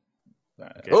beat them.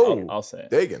 Okay. I'll say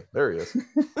it. Dagan, there he is.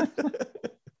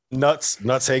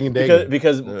 nuts hanging Dagan.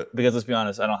 Because let's be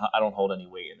honest, I don't hold any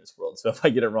weight in this world. So if I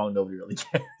get it wrong, nobody really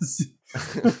cares.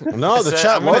 No, the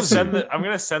chat loves you. I'm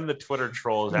going to send the Twitter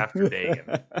trolls after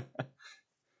Dagan.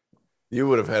 You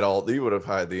would have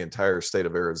had the entire state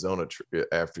of Arizona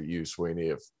after you, Sweeney,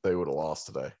 if they would have lost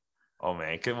today. Oh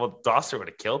man, Doster would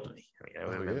have killed me.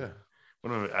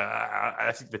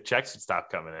 I think the checks would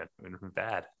stop coming in. It would have been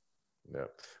bad. Yeah.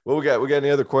 Well, we got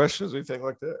any other questions? Anything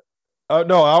like that?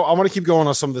 No, I want to keep going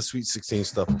on some of the Sweet 16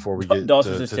 stuff before we get.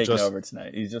 Dawson's just taking over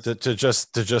tonight. He's just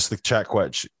the chat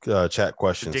questions. The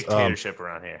dictatorship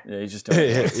around here. Yeah, he's just doing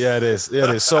it. Yeah, it is. Yeah,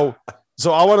 it is. So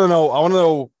I want to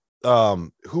know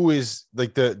who is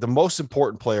like the most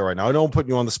important player right now. I know I'm putting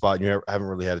you on the spot and you haven't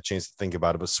really had a chance to think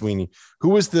about it, but Sweeney,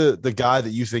 who is the guy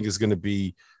that you think is going to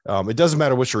be, it doesn't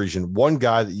matter which region, one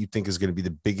guy that you think is going to be the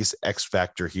biggest X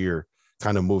factor here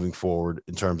kind of moving forward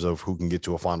in terms of who can get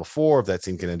to a Final Four, if that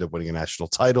team can end up winning a national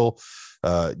title.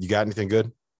 You got anything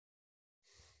good?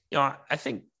 I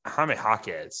think Jaime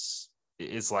Jaquez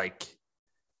is like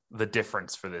the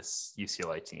difference for this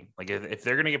UCLA team. Like if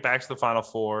they're going to get back to the Final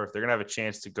Four, if they're going to have a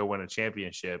chance to go win a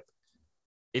championship,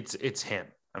 it's him.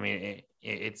 I mean,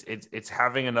 it's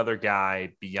having another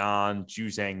guy beyond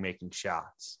Juzang making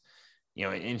shots,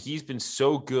 and he's been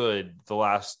so good the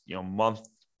last, month,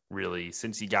 really,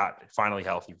 since he got finally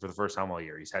healthy for the first time all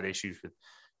year. He's had issues with,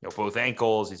 both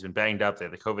ankles. He's been banged up. They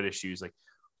had the COVID issues. Like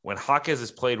when Jaquez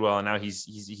has played well, and now he's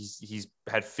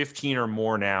had 15 or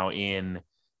more now in,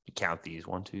 count these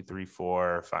 1, 2, 3,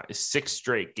 4, 5, 6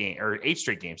 straight game or 8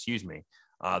 straight games,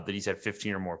 that he's had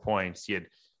 15 or more points. He had,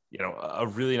 a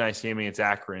really nice game against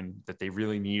Akron that they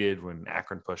really needed when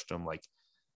Akron pushed them. Like,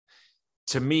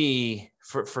 to me,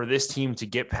 for this team to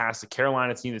get past the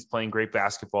Carolina team that's playing great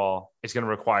basketball, it's going to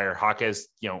require Jaquez,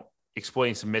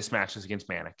 exploiting some mismatches against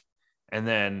Manic. And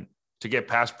then to get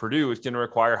past Purdue, it's going to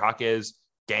require Jaquez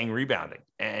gang rebounding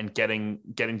and getting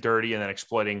dirty and then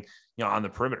exploiting, on the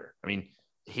perimeter. I mean,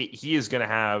 he is going to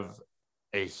have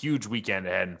a huge weekend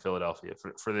ahead in Philadelphia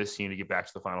for this team to get back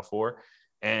to the Final Four.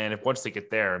 And if once they get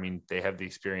there, I mean, they have the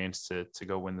experience to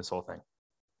go win this whole thing.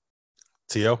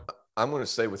 T.O.? I'm going to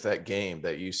say with that game,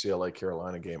 that UCLA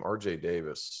Carolina game, RJ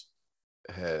Davis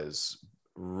has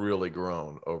really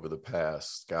grown over the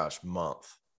past, month.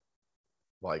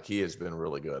 Like, he has been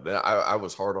really good. I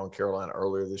was hard on Carolina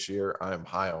earlier this year. I am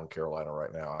high on Carolina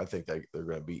right now. I think they're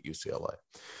going to beat UCLA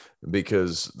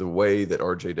because the way that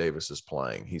RJ Davis is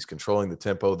playing, he's controlling the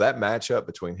tempo. That matchup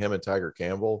between him and Tiger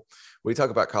Campbell, we talk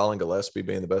about Colin Gillespie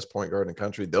being the best point guard in the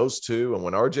country. Those two, and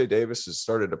when RJ Davis has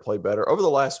started to play better over the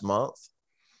last month,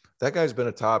 that guy's been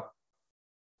a top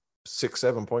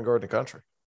 6-7 point guard in the country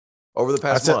over the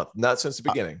past month, not since the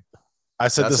beginning. I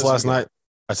said this last night.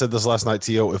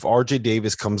 T.O., if RJ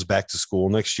Davis comes back to school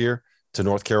next year to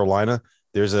North Carolina,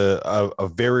 there's a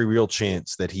very real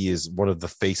chance that he is one of the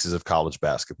faces of college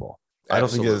basketball.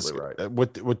 Absolutely. I don't think it's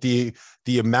right. With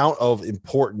the amount of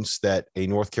importance that a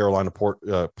North Carolina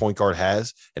point guard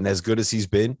has, and as good as he's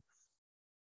been,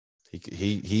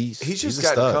 he's just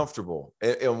gotten comfortable.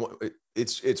 And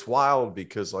it's wild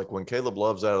because, like, when Caleb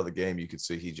Love's out of the game, you could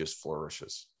see he just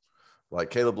flourishes. Like,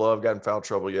 Caleb Love got in foul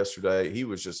trouble yesterday. He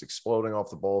was just exploding off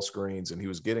the ball screens, and he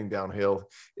was getting downhill.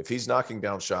 If he's knocking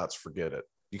down shots, forget it.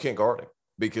 You can't guard him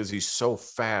because he's so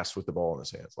fast with the ball in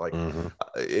his hands. Like,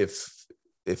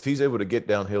 if he's able to get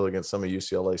downhill against some of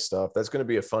UCLA stuff, that's going to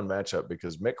be a fun matchup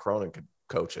because Mick Cronin could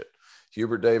coach it.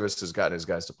 Hubert Davis has gotten his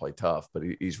guys to play tough, but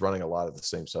he's running a lot of the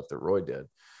same stuff that Roy did.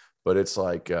 But it's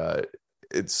like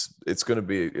it's going to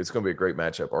be a great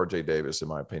matchup. RJ Davis, in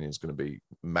my opinion, is going to be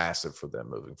massive for them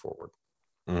moving forward.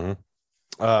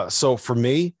 So for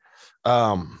me,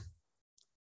 the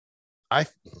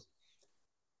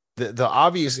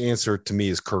obvious answer to me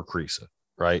is Kerr Kriisa,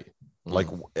 right? Like,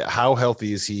 how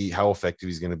healthy is he? How effective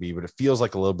he's going to be? But it feels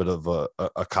like a little bit of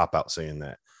a cop out saying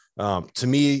that. To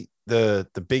me,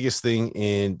 the biggest thing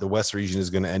in the West region is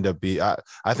going to end up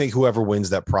I think whoever wins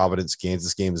that Providence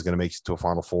Kansas game is going to make it to a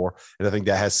Final Four, and I think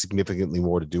that has significantly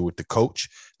more to do with the coach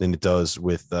than it does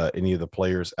with any of the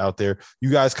players out there.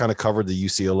 You guys kind of covered the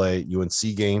UCLA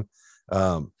UNC game,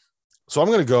 so I'm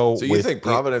going to go. So you think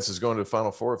Providence is going to the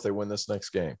Final Four if they win this next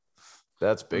game?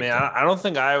 That's big. I don't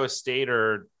think Iowa State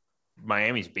or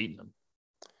Miami's beating them.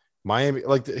 Miami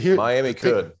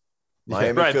could.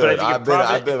 Miami right, could. But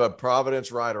I've been a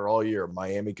Providence rider all year.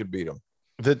 Miami could beat them.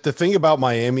 The thing about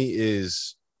Miami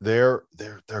is their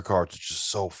guards are just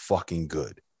so fucking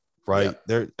good, right?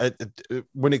 Yeah. They're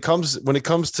when it comes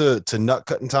to nut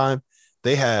cutting time,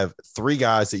 they have 3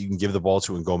 guys that you can give the ball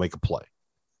to and go make a play.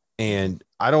 And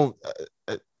I don't.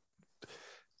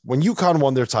 When UConn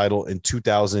won their title in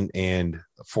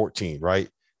 2014, right?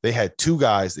 They had 2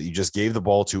 guys that you just gave the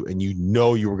ball to, and you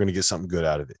were going to get something good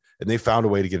out of it. And they found a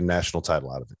way to get a national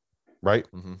title out of it, right?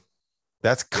 Mm-hmm.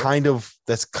 That's kind of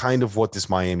what this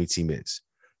Miami team is.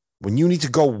 When you need to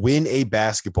go win a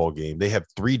basketball game, they have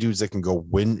 3 dudes that can go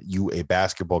win you a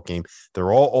basketball game.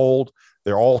 They're all old,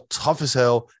 they're all tough as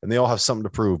hell, and they all have something to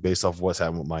prove based off of what's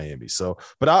happening with Miami. So,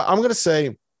 but I'm going to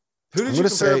say, who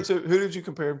did you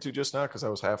compare him to just now? Because I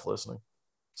was half listening.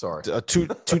 Sorry,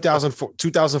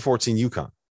 2014 UConn.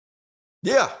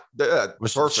 Yeah, perfect.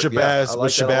 Shabazz, yeah, like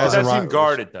Shabazz that and team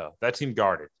guarded though. That team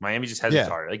guarded. Miami just hasn't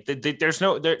guarded. Like there's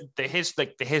no the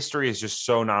history is just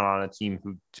so not on a team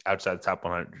who outside the top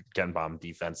 100 gun bomb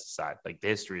defensive side. Like the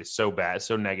history is so bad,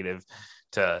 so negative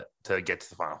to get to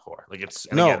the Final Four. Like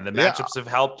again, the matchups have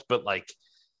helped, but like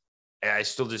I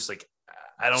still just like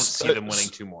I don't see them winning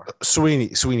 2 more.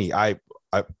 Sweeney, I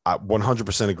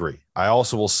 100% agree. I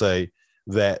also will say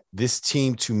that this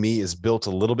team to me is built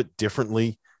a little bit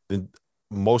differently than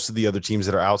most of the other teams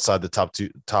that are outside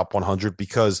the top 100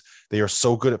 because they are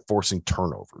so good at forcing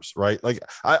turnovers, right? Like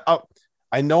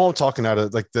I know I'm talking out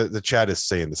of like the chat is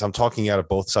saying this. I'm talking out of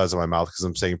both sides of my mouth because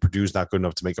I'm saying Purdue's not good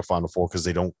enough to make a Final Four because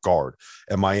they don't guard,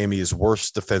 and Miami is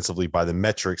worse defensively by the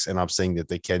metrics. And I'm saying that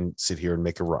they can sit here and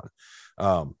make a run.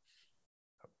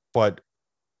 But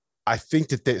I think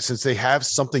that since they have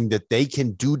something that they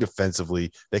can do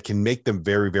defensively that can make them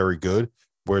very, very good,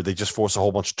 where they just force a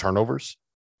whole bunch of turnovers.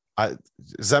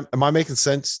 Am I making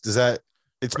sense?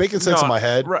 It's making sense in my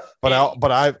head, right. but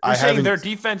I haven't. Their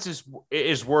defense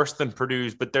is worse than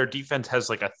Purdue's, but their defense has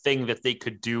like a thing that they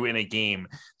could do in a game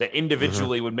that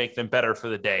individually would make them better for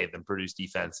the day than Purdue's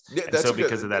defense. Yeah, and so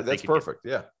because of that, that's perfect.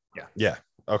 Yeah.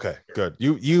 Okay, good.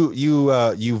 You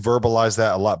verbalize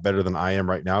that a lot better than I am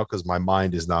right now because my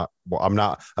mind is not. Well, I'm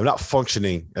not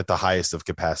functioning at the highest of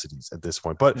capacities at this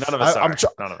point. But none of us are.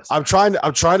 I'm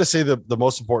trying to say the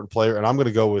most important player, and I'm going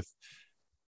to go with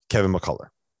Kevin McCullough.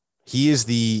 He's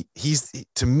the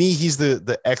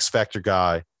X factor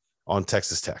guy on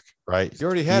Texas Tech, right? You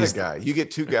already had a guy. You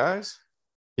get 2 guys.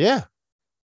 Yeah.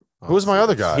 Who was my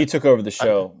other guy? He took over the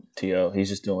show. T.O. He's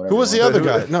just doing whatever. Who was the other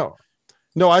guy?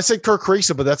 No, I said Kirk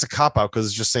Kriisa, but that's a cop-out because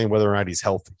it's just saying whether or not he's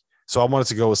healthy. So I wanted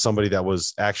to go with somebody that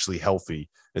was actually healthy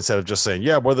instead of just saying,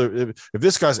 if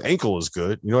this guy's ankle is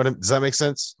good. You know what I mean? Does that make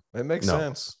sense? It makes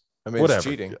sense. I mean, whatever. It's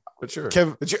cheating, but sure.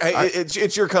 Kevin,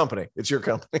 it's your company. It's your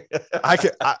company. I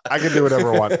can do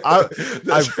whatever I want.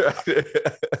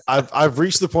 I've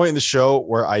reached the point in the show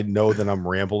where I know that I'm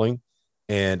rambling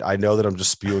and I know that I'm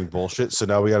just spewing bullshit. So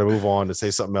now we got to move on to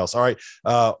say something else. All right.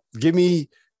 Let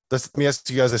me ask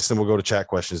you guys this, and we'll go to chat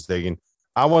questions, Dagan.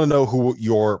 I want to know who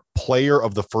your player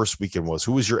of the first weekend was.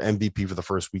 Who was your MVP for the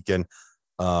first weekend?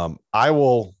 I'll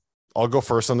go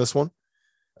first on this one.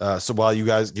 So while you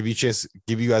guys give you guys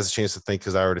a chance to think,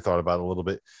 because I already thought about it a little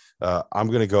bit, I'm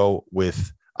going to go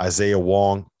with Isaiah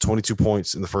Wong. 22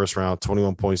 points in the first round,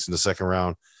 21 points in the second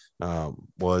round.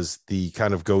 Was the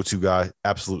kind of go-to guy,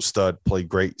 absolute stud, played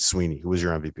great. Sweeney, who was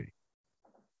your MVP?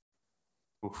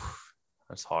 Oof,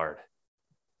 that's hard.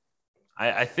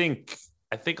 I think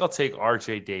I'll take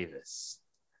RJ Davis.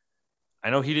 I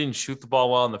know he didn't shoot the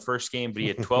ball well in the first game, but he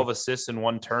had 12 assists and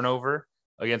 1 turnover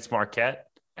against Marquette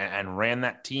and ran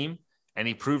that team. And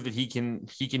he proved that he can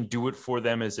do it for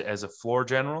them as a floor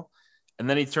general. And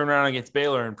then he turned around against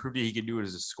Baylor and proved that he could do it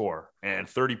as a scorer, and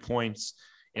 30 points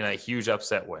in a huge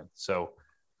upset win. So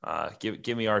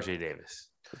give me RJ Davis.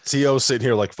 T.O. sitting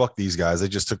here like, fuck these guys. They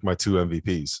just took my 2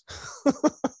 MVPs.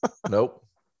 Nope.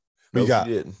 We got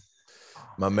you didn't.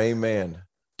 My main man,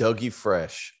 Dougie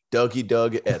Fresh, Doug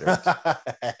Eddard,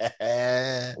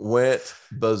 went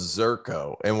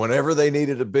berserko. And whenever they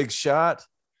needed a big shot,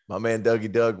 my man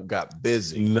Dougie Doug got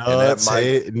busy. Nuts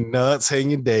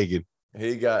hanging Dagan.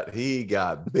 He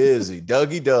got busy.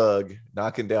 Dougie Doug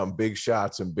knocking down big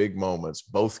shots in big moments,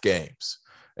 both games.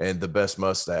 and the best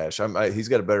mustache. He's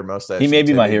got a better mustache. He may than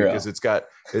be my Timmy hero because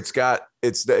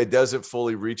it doesn't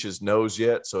fully reach his nose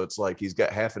yet, so it's like he's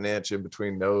got half an inch in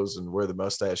between nose and where the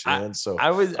mustache ends. So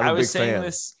I was saying fan.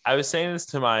 this. I was saying this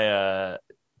to my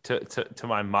to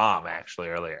my mom actually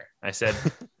earlier. I said,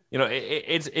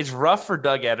 it's rough for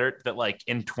Doug Edert that like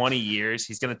in 20 years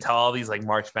he's gonna tell all these like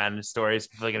March Madness stories.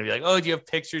 People are gonna be like, "Oh, do you have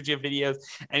pictures? Do you have videos?"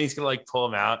 And he's gonna like pull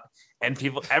them out. And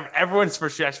everyone's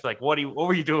first reaction like, "What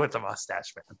were you doing with the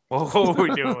mustache, man? What were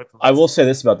we doing with the mustache?" I will say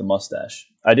this about the mustache.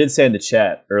 I did say in the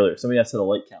chat earlier, somebody asked how the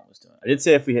like count was doing. I did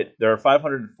say there are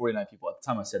 549 people. At the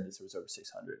time I said this, it was over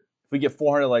 600. If we get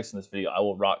 400 likes on this video, I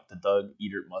will rock the Doug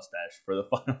Edert mustache for the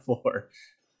Final Four.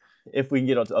 If we can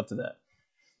get up to that.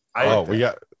 I got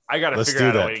to figure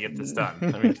out a way to get this done.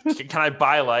 I mean, can I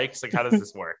buy likes? Like, how does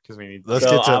this work? Because we need. Let's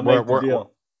get to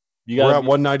we're at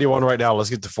 191 right now.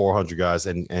 Let's get to 400, guys. So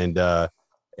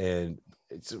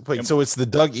it's the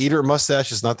Doug Edert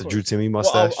mustache. It's not the Drew Timmy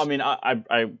mustache. Well, I mean,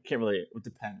 I can't really. It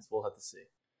depends. We'll have to see.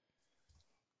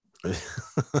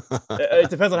 It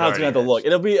depends on how it's going to have to look.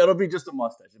 It'll be just a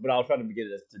mustache, but I'll try to get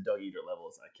it to Doug Edert level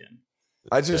as I can.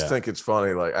 I just think it's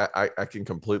funny. Like I can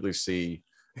completely see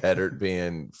Edert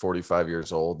being 45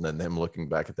 years old and then them looking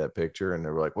back at that picture and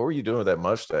they're like, "What were you doing with that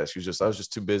mustache?" I was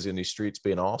just too busy in these streets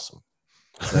being awesome.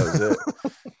 That was it.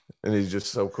 And he's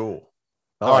just so cool.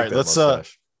 All right, let's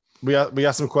mustache. We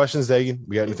got some questions, Dagan.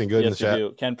 We got anything good in the chat?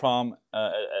 Do. Ken Pom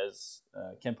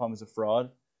Ken Pom is a fraud.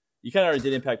 You kind of already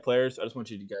did impact players. So I just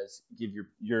want you to guys give your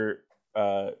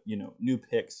new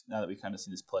picks now that we kind of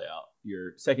see this play out.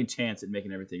 Your second chance at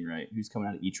making everything right. Who's coming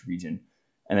out of each region,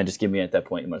 and then just give me at that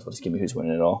point. You might as well just give me who's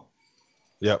winning it all.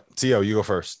 Yep. T.O., you go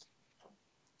first.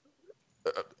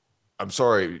 I'm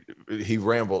sorry, he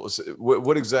rambles.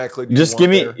 What exactly? Just give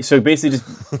me. There? So basically, just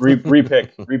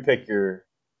repick your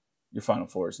Final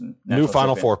Fours and new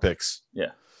Final Four picks.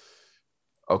 Yeah.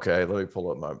 Okay, let me pull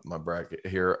up my bracket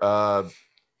here.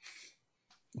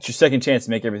 It's your second chance to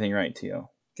make everything right,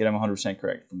 T.O. Get them 100%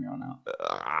 correct from here on out.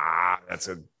 That's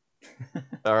a.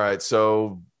 All right,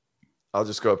 so I'll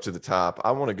just go up to the top.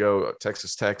 I want to go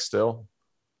Texas Tech still.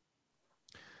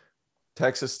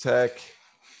 Texas Tech.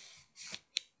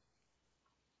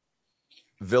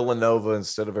 Villanova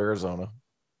instead of Arizona.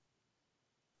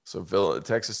 So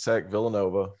Texas Tech,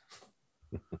 Villanova.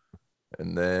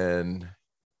 And then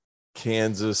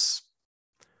Kansas.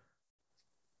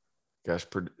 Gosh,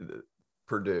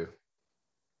 Purdue.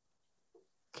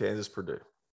 Kansas, Purdue.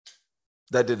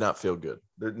 That did not feel good.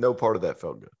 No part of that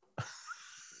felt good.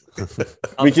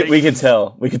 we could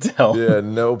tell. We could tell. Yeah,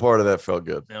 no part of that felt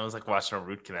good. It was like watching a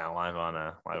root canal live on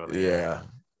the yeah. air.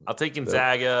 I'll take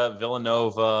Gonzaga,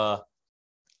 Villanova,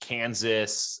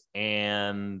 Kansas,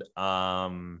 and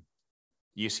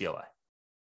UCLA.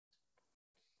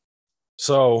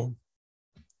 So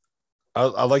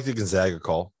I like the Gonzaga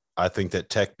call. I think that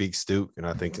Tech beats Duke, and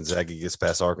I think Gonzaga gets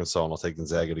past Arkansas, and I'll take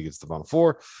Gonzaga to get to the Final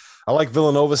Four. I like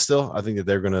Villanova still. I think that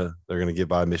they're gonna get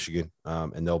by Michigan,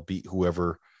 and they'll beat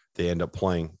whoever they end up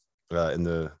playing in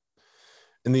the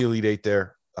Elite Eight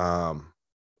there. I'm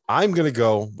gonna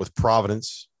go with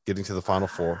Providence getting to the Final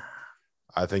Four.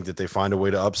 I think that they find a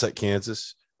way to upset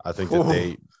Kansas. I think that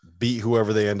they beat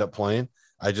whoever they end up playing.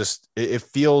 It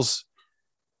feels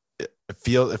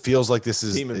like this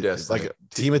is team of destiny. Like a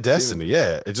team of destiny.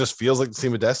 Yeah, it just feels like the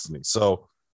team of destiny. So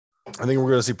I think we're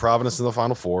going to see Providence in the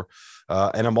Final Four,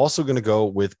 and I'm also going to go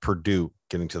with Purdue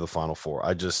getting to the Final Four.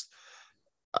 I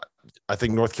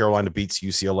think North Carolina beats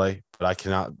UCLA, but I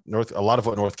cannot. A lot of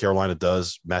what North Carolina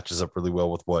does matches up really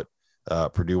well with what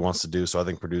Purdue wants to do. So I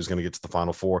think Purdue is going to get to the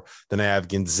Final Four. Then I have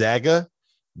Gonzaga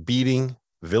beating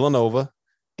Villanova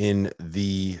in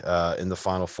the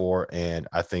Final Four, and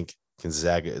I think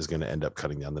Gonzaga is going to end up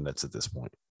cutting down the nets at this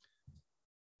point.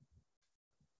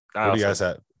 What do you guys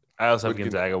have? I also have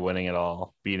Gonzaga winning it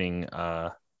all, beating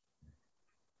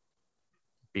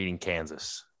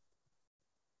Kansas.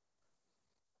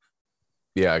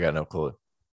 Yeah, I got no clue.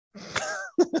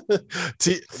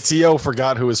 T.O.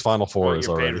 forgot who his Final Four is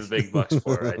already. Paid the big bucks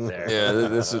for right there. Yeah,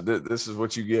 this is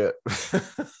what you get.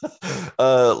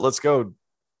 Let's go.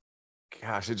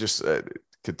 Gosh, it just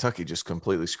Kentucky just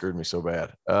completely screwed me so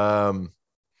bad. I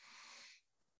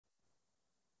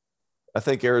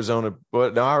think Arizona,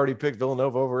 but now I already picked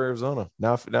Villanova over Arizona.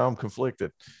 Now I'm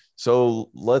conflicted. So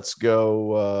let's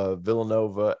go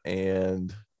Villanova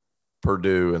and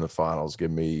Purdue in the finals.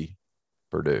 Give me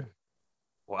Purdue.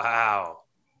 Wow.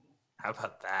 How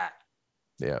about that?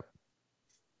 Yeah.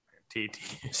 TT.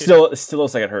 Still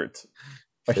looks like it hurts.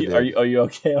 Are you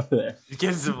okay over there? You're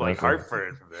getting some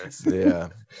heartburn from this. Yeah.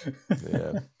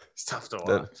 It's tough to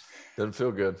watch. Doesn't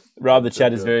feel good. Rob, the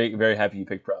chat is very, very happy you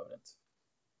picked Providence.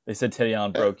 They said Teddy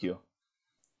Allen broke you.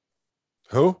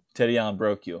 Who? Teddy Allen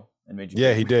broke you and made you.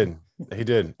 Yeah, he did. He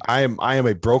did. I am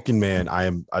a broken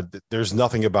man. There's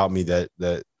nothing about me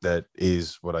that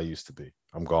is what I used to be.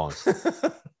 I'm gone.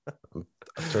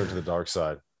 I've turned to the dark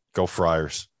side. Go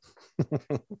Friars.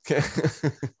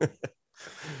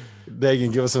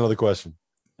 Dagan, give us another question.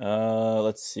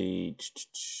 Let's see.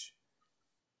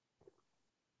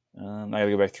 I got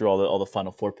to go back through all the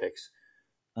Final Four picks.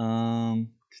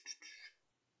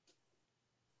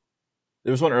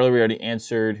 There was one earlier we already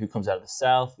answered. Who comes out of the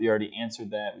South? We already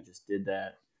answered that. We just did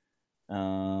that.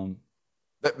 Man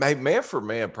for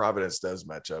man, Providence does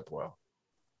match up well.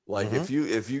 Like if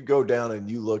you go down and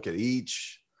you look at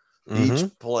each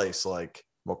place, like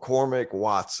McCormick,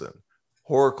 Watson,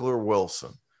 Horkler,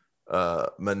 Wilson,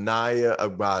 Mania,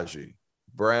 Agbaji,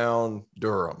 Brown,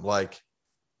 Durham, like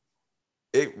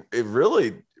it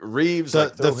really Reeves.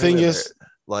 The thing is,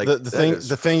 like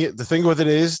the thing with it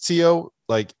is, Tio,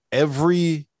 like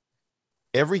every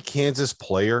Kansas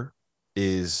player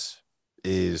is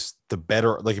the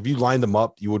better. Like if you lined them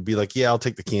up, you would be like, yeah, I'll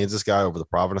take the Kansas guy over the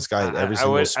Providence guy at every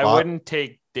single spot. I wouldn't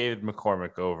take David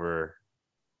McCormick over.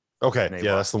 Okay,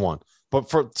 yeah, that's the one. But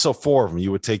for four of them,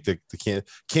 you would take the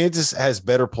Kansas has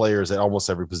better players at almost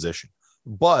every position.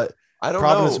 But I don't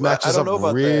Providence know. matches up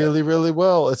really, really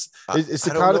well. It's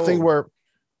the kind of thing where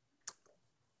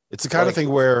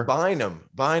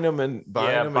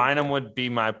Bynum would be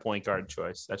my point guard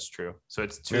choice. That's true. So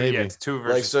it's two. Maybe. Yeah, it's 2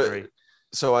 versus 3.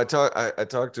 So I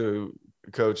talked to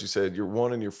a coach. He said your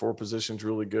 1 and your 4 positions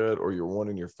really good, or your 1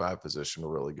 and your 5 position are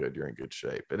really good. You're in good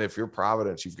shape. And if you're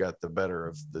Providence, you've got the better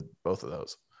of both of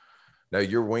those. Now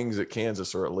your wings at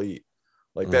Kansas are elite.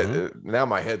 Like that. Now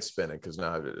my head's spinning because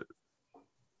now.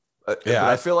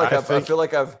 I feel like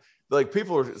I've like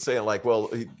people are saying like, well,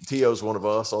 T.O.'s one of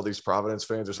us. All these Providence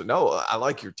fans are saying, no, I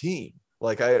like your team.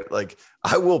 I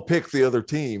will pick the other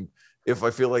team if I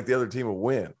feel like the other team will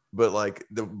win. But like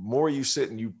the more you sit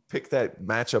and you pick that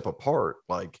matchup apart,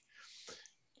 like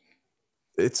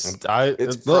it's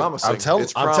promising. I'm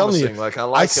telling you, like I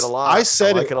like it a lot. I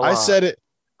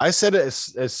said it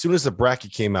as soon as the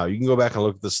bracket came out. You can go back and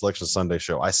look at the Selection Sunday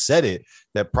show. I said it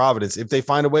that Providence, if they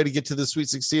find a way to get to the Sweet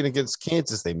 16 against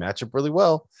Kansas, they match up really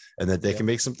well, and that they can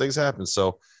make some things happen.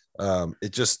 So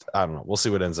it just, I don't know. We'll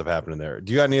see what ends up happening there.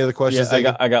 Do you got any other questions?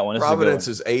 Yeah, I got one. Providence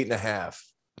is 8.5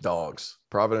 dogs.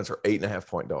 Providence are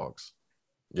 8.5-point dogs.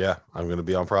 Yeah, I'm going to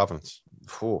be on Providence.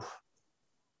 Whew.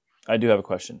 I do have a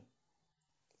question.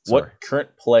 Sorry. What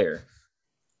current player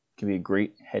can be a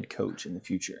great head coach in the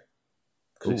future?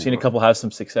 Because we've seen a couple have some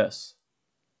success.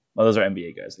 Well, those are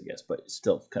NBA guys, I guess, but it's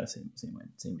still kind of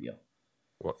same deal.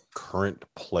 What current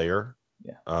player?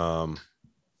 Yeah. Doug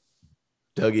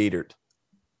Edert.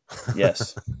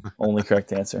 Yes. Only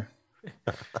correct answer.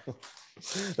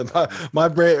 My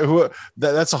brain.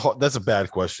 That's a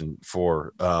bad question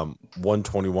for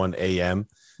 1:21 a.m.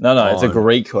 No, it's a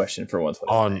great question for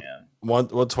 1:21 a.m.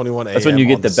 1:21 a.m. That's when you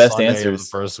get the best Sunday answers. The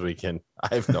first weekend.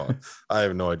 I have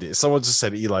no idea. Someone just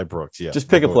said Eli Brooks. Yeah, just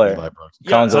pick a player. Eli Brooks.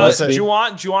 Yeah,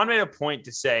 Juwan made a point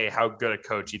to say how good a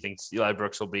coach he thinks Eli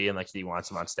Brooks will be, and like he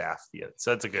wants him on staff. Yeah, so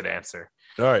that's a good answer.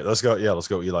 All right, let's go. Yeah, let's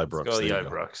go Eli Brooks. Let's go Eli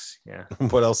Brooks. Yeah.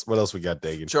 What else we got,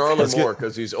 Dagan? Charlie Moore,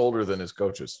 because he's older than his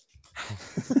coaches.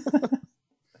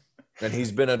 And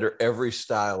he's been under every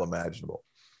style imaginable.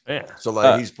 Yeah. So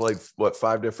like he's played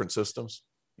 5 different systems?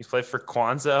 He's played for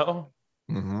Kwanzaa,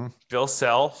 Bill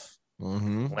Self,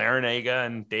 Larinaga,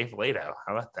 and Dave Lato.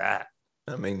 How about that?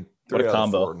 I mean, what a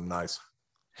combo. Nice.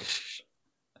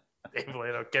 Dave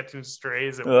Lato catching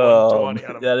strays at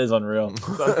 120. That is unreal.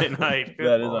 Sunday night.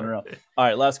 That is unreal. All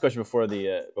right, last question before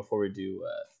we do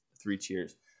 3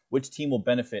 cheers. Which team will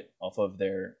benefit off of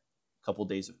their couple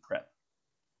days of prep?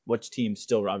 Which team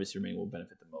still obviously will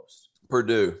benefit the most?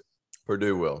 Purdue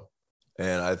will.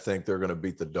 And I think they're going to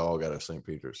beat the dog out of St.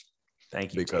 Peter's.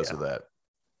 Thank you. Because of that.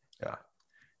 Yeah.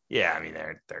 Yeah, I mean,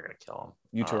 they're going to kill them.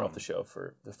 You turn off the show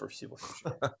for the foreseeable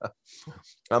future.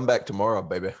 I'm back tomorrow,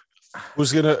 baby.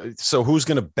 Who's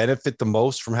gonna benefit the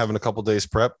most from having a couple days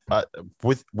prep?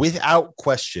 Without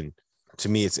question, to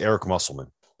me, it's Eric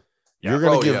Musselman. Yeah.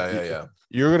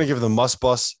 You're gonna give the Muss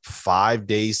Bus 5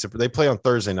 days they play on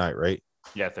Thursday night, right?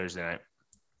 Yeah, Thursday night.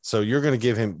 So you're gonna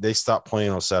give him. They stop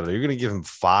playing on Saturday. You're gonna give him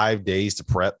 5 days to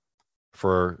prep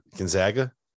for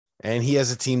Gonzaga, and he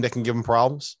has a team that can give him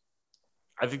problems.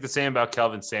 I think the same about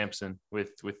Kelvin Sampson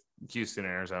with Houston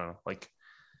and Arizona. Like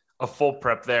a full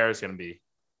prep there is going to be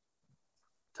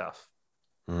tough.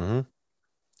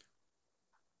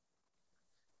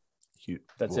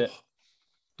 That's it.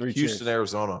 3 Houston, cheers.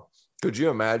 Arizona. Could you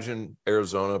imagine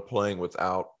Arizona playing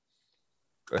without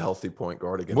a healthy point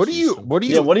guard against. What are you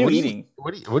eating?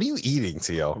 What are you eating,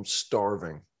 T.O.? I'm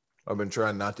starving. I've been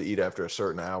trying not to eat after a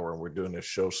certain hour, and we're doing this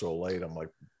show so late. I'm like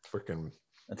freaking.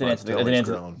 I didn't answer the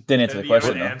question. Didn't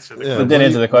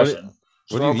answer the question.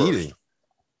 What are you eating?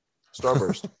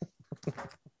 Starburst.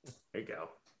 There you go.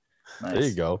 Nice. There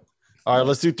you go. All right,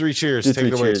 let's do 3 cheers. Do Take 3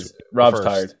 it away. cheers. Rob's first.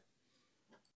 tired.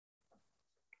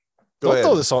 Go Don't ahead,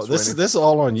 throw this on. Sweeney. This is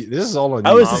all on you. This is all on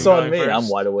How you. is this on me? first. I'm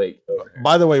wide awake.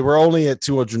 By the way, we're only at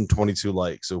 222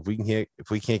 likes. So if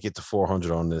we can't get to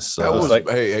 400 on this, That was like-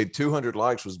 hey, 200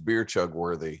 likes was beer chug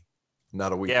worthy.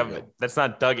 Not a week Yeah, ago. but that's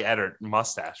not Doug Eddard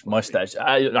mustache. Mustache.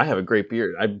 I have a great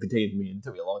beard. I've been taking me. It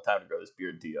took me a long time to grow this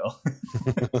beard, T.O.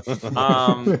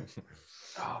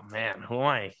 Oh man, who am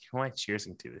I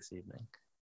cheersing to this evening?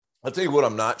 I'll tell you what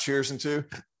I'm not cheersing to.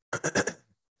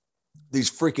 These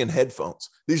freaking headphones.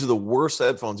 These are the worst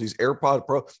headphones. These AirPod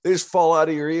Pro. They just fall out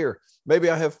of your ear. Maybe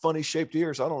I have funny shaped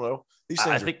ears. I don't know. These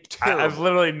things are terrible. I've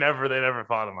literally never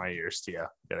thought of my ears, Tia.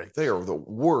 They are the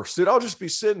worst. Dude, I'll just be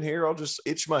sitting here. I'll just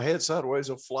itch my head sideways.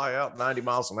 I'll fly out 90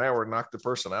 miles an hour and knock the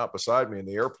person out beside me in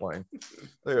the airplane.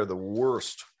 They are the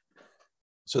worst.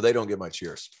 So they don't get my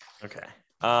cheers. Okay.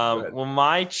 Well,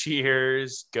 my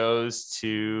cheers goes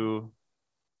to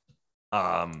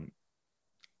I'm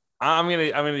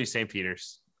gonna do St.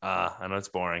 Peter's. I know it's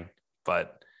boring,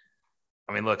 but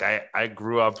I mean, look, I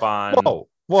grew up on.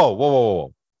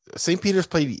 Whoa! St. Peter's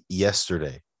played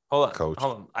yesterday. Hold on, Coach.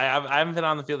 Hold on. I haven't been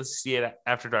on the field of 68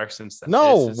 after dark since then.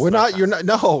 No, This is we're my not. time. You're not.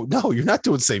 No, you're not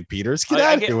doing St. Peter's. Get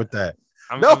out of here with that.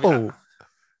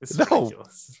 This is No.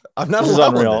 ridiculous. I'm not. This is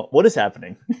allowing unreal. What is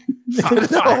happening? No,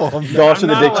 I'm not. Golf to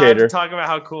the not allowed dictator. to talk about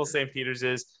how cool St. Peter's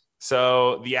is.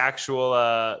 So the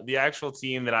actual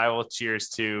team that I will cheers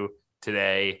to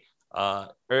today,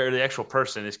 or the actual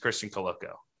person is Christian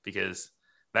Coloco, because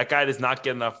that guy does not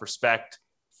get enough respect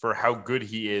for how good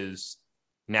he is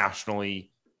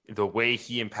nationally, the way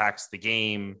he impacts the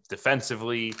game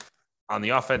defensively, on the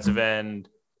offensive end,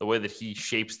 the way that he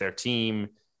shapes their team.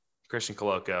 Christian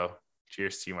Coloco,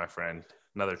 cheers to you, my friend.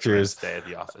 Another tremendous day at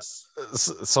the office.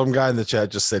 Some guy in the chat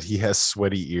just said he has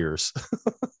sweaty ears.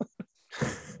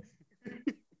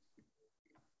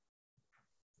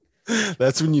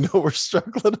 That's when you know we're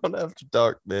struggling on After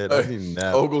Dark, man. I need a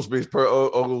nap. Oglesby's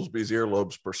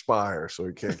earlobes perspire, so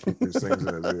he can't keep these things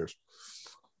in his ears.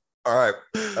 All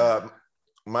right.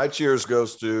 My cheers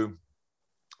goes to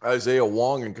Isaiah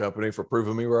Wong and company for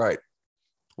proving me right.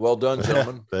 Well done,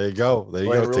 gentlemen. There you go. There you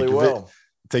Playing go. really well.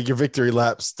 Take your victory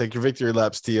laps. Take your victory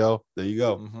laps, T.O. There you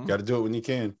go. Mhm. Got to do it when you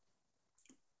can.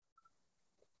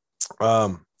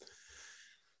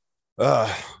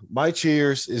 My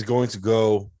cheers is going to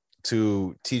go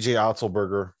to TJ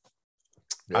Otzelberger,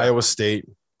 Yeah. Iowa State,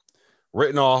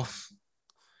 written off.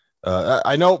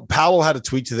 I know Powell had a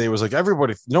tweet today. Was like,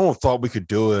 everybody, no one thought we could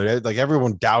do it. Like,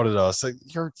 everyone doubted us. Like,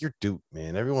 you're Duke,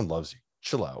 man. Everyone loves you.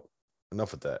 Chill out.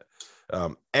 Enough with that.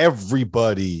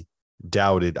 Everybody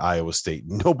doubted Iowa State.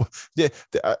 Nobody.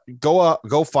 Go out,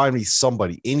 go find me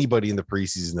anybody in the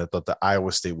preseason that thought that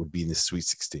Iowa State would be in the Sweet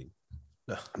 16.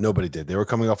 No, nobody did. They were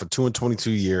coming off a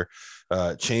 2-22 year,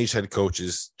 changed head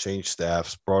coaches, changed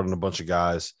staffs, brought in a bunch of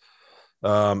guys,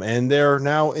 and they're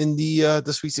now in the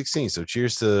Sweet 16. So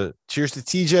cheers to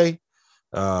TJ,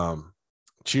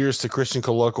 cheers to Christian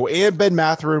Coloco and Ben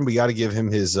Mathurin. We got to give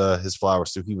him his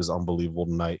flowers too. He was unbelievable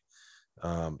tonight.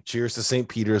 Cheers to St.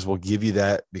 Peter's. We'll give you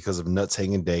that because of Nuts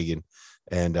Hanging Dagan.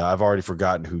 And I've already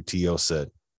forgotten who T.O.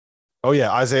 said. Oh,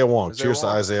 yeah, Isaiah Wong. Cheers to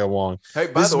Isaiah Wong. Hey,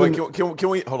 by the way, can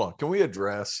we hold on? Can we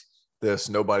address this?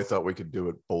 Nobody thought we could do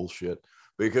it bullshit,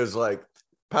 because like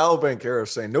Paolo Banchero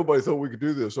saying nobody thought we could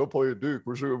do this. I'll play at Duke.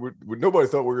 Nobody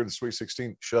thought we were in the Sweet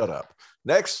 16. Shut up.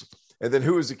 Next, and then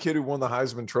who was the kid who won the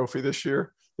Heisman Trophy this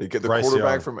year? They get the Bryce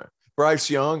quarterback Young. from it. Bryce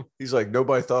Young. He's like,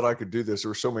 nobody thought I could do this. There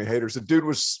were so many haters. The dude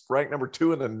was ranked number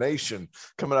 2 in the nation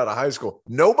coming out of high school.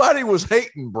 Nobody was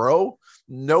hating, bro.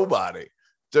 Nobody.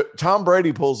 Tom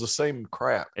Brady pulls the same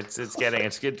crap. It's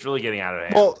really getting out of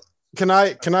hand. Well, can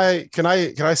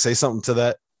I say something to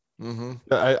that?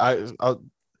 Mm-hmm.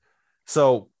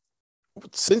 So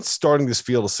since starting this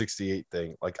Field of 68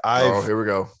 thing, like here we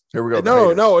go.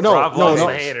 No. Rob loves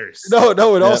the haters. No.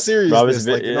 In all Yeah, seriousness, Rob is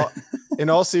like, in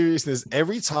all seriousness,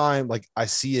 every time like I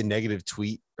see a negative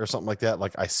tweet or something like that,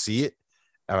 like I see it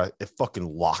and it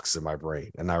fucking locks in my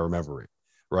brain and I remember it.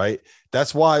 Right.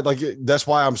 That's why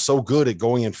I'm so good at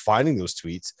going and finding those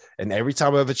tweets. And every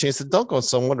time I have a chance to dunk on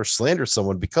someone or slander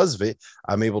someone because of it,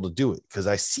 I'm able to do it because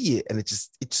I see it and it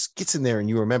just gets in there and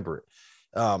you remember it.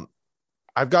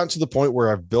 I've gotten to the point where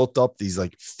I've built up these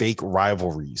like fake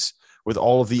rivalries with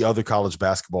all of the other college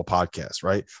basketball podcasts,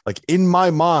 right? Like in my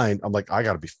mind, I'm like, I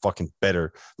got to be fucking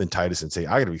better than Titus and say,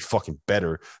 I got to be fucking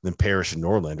better than Parrish and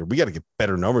Norlander. We got to get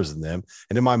better numbers than them.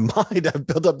 And in my mind, I've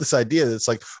built up this idea that's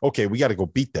like, okay, we got to go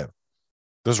beat them.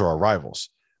 Those are our rivals.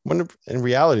 When in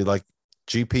reality, like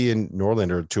GP and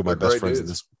Norlander are two of my best friends in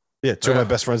this. Yeah, two of my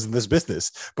best friends in this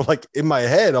business. But like in my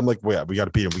head, I'm like, well, we got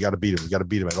to beat him. We got to beat him. We got to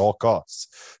beat him at all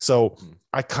costs. So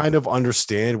I kind of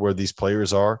understand where these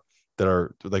players are that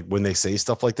are like when they say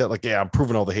stuff like that, like, yeah, I'm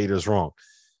proving all the haters wrong.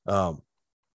 At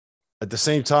the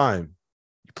same time,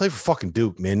 you play for fucking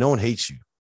Duke, man. No one hates you.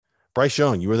 Bryce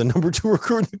Young, you were the number 2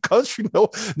 recruit in the country. No,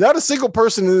 not a single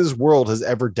person in this world has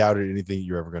ever doubted anything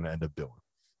you're ever going to end up doing.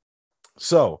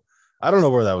 So I don't know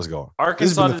where that was going.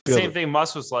 Arkansas did the same thing.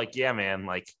 Muss was like, yeah, man,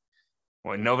 like,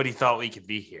 well, nobody thought we could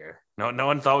be here. No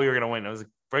one thought we were going to win. It was like,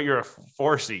 bro, you're a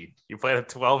 4 seed. You played a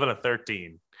 12 and a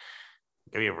 13.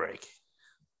 Give me a break.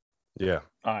 Yeah.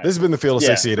 Right. This has been the Field of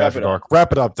 68 After Dark.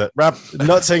 Wrap it up.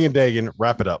 Nut saying Dagan.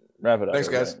 Wrap it up. Wrap it up. Thanks,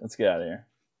 guys. Let's get out of here.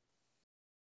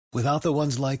 Without the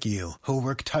ones like you who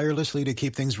work tirelessly to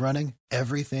keep things running,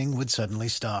 everything would suddenly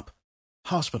stop.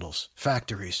 Hospitals,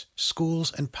 factories,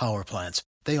 schools, and power plants,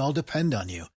 they all depend on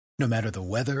you. No matter the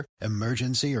weather,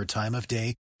 emergency, or time of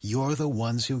day, you're the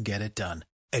ones who get it done.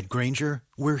 At Grainger,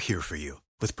 we're here for you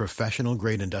with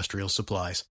professional-grade industrial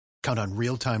supplies. Count on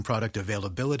real-time product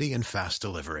availability and fast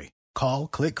delivery. Call,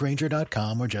 click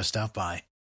Grainger.com, or just stop by.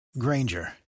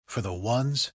 Grainger, for the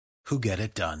ones who get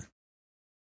it done.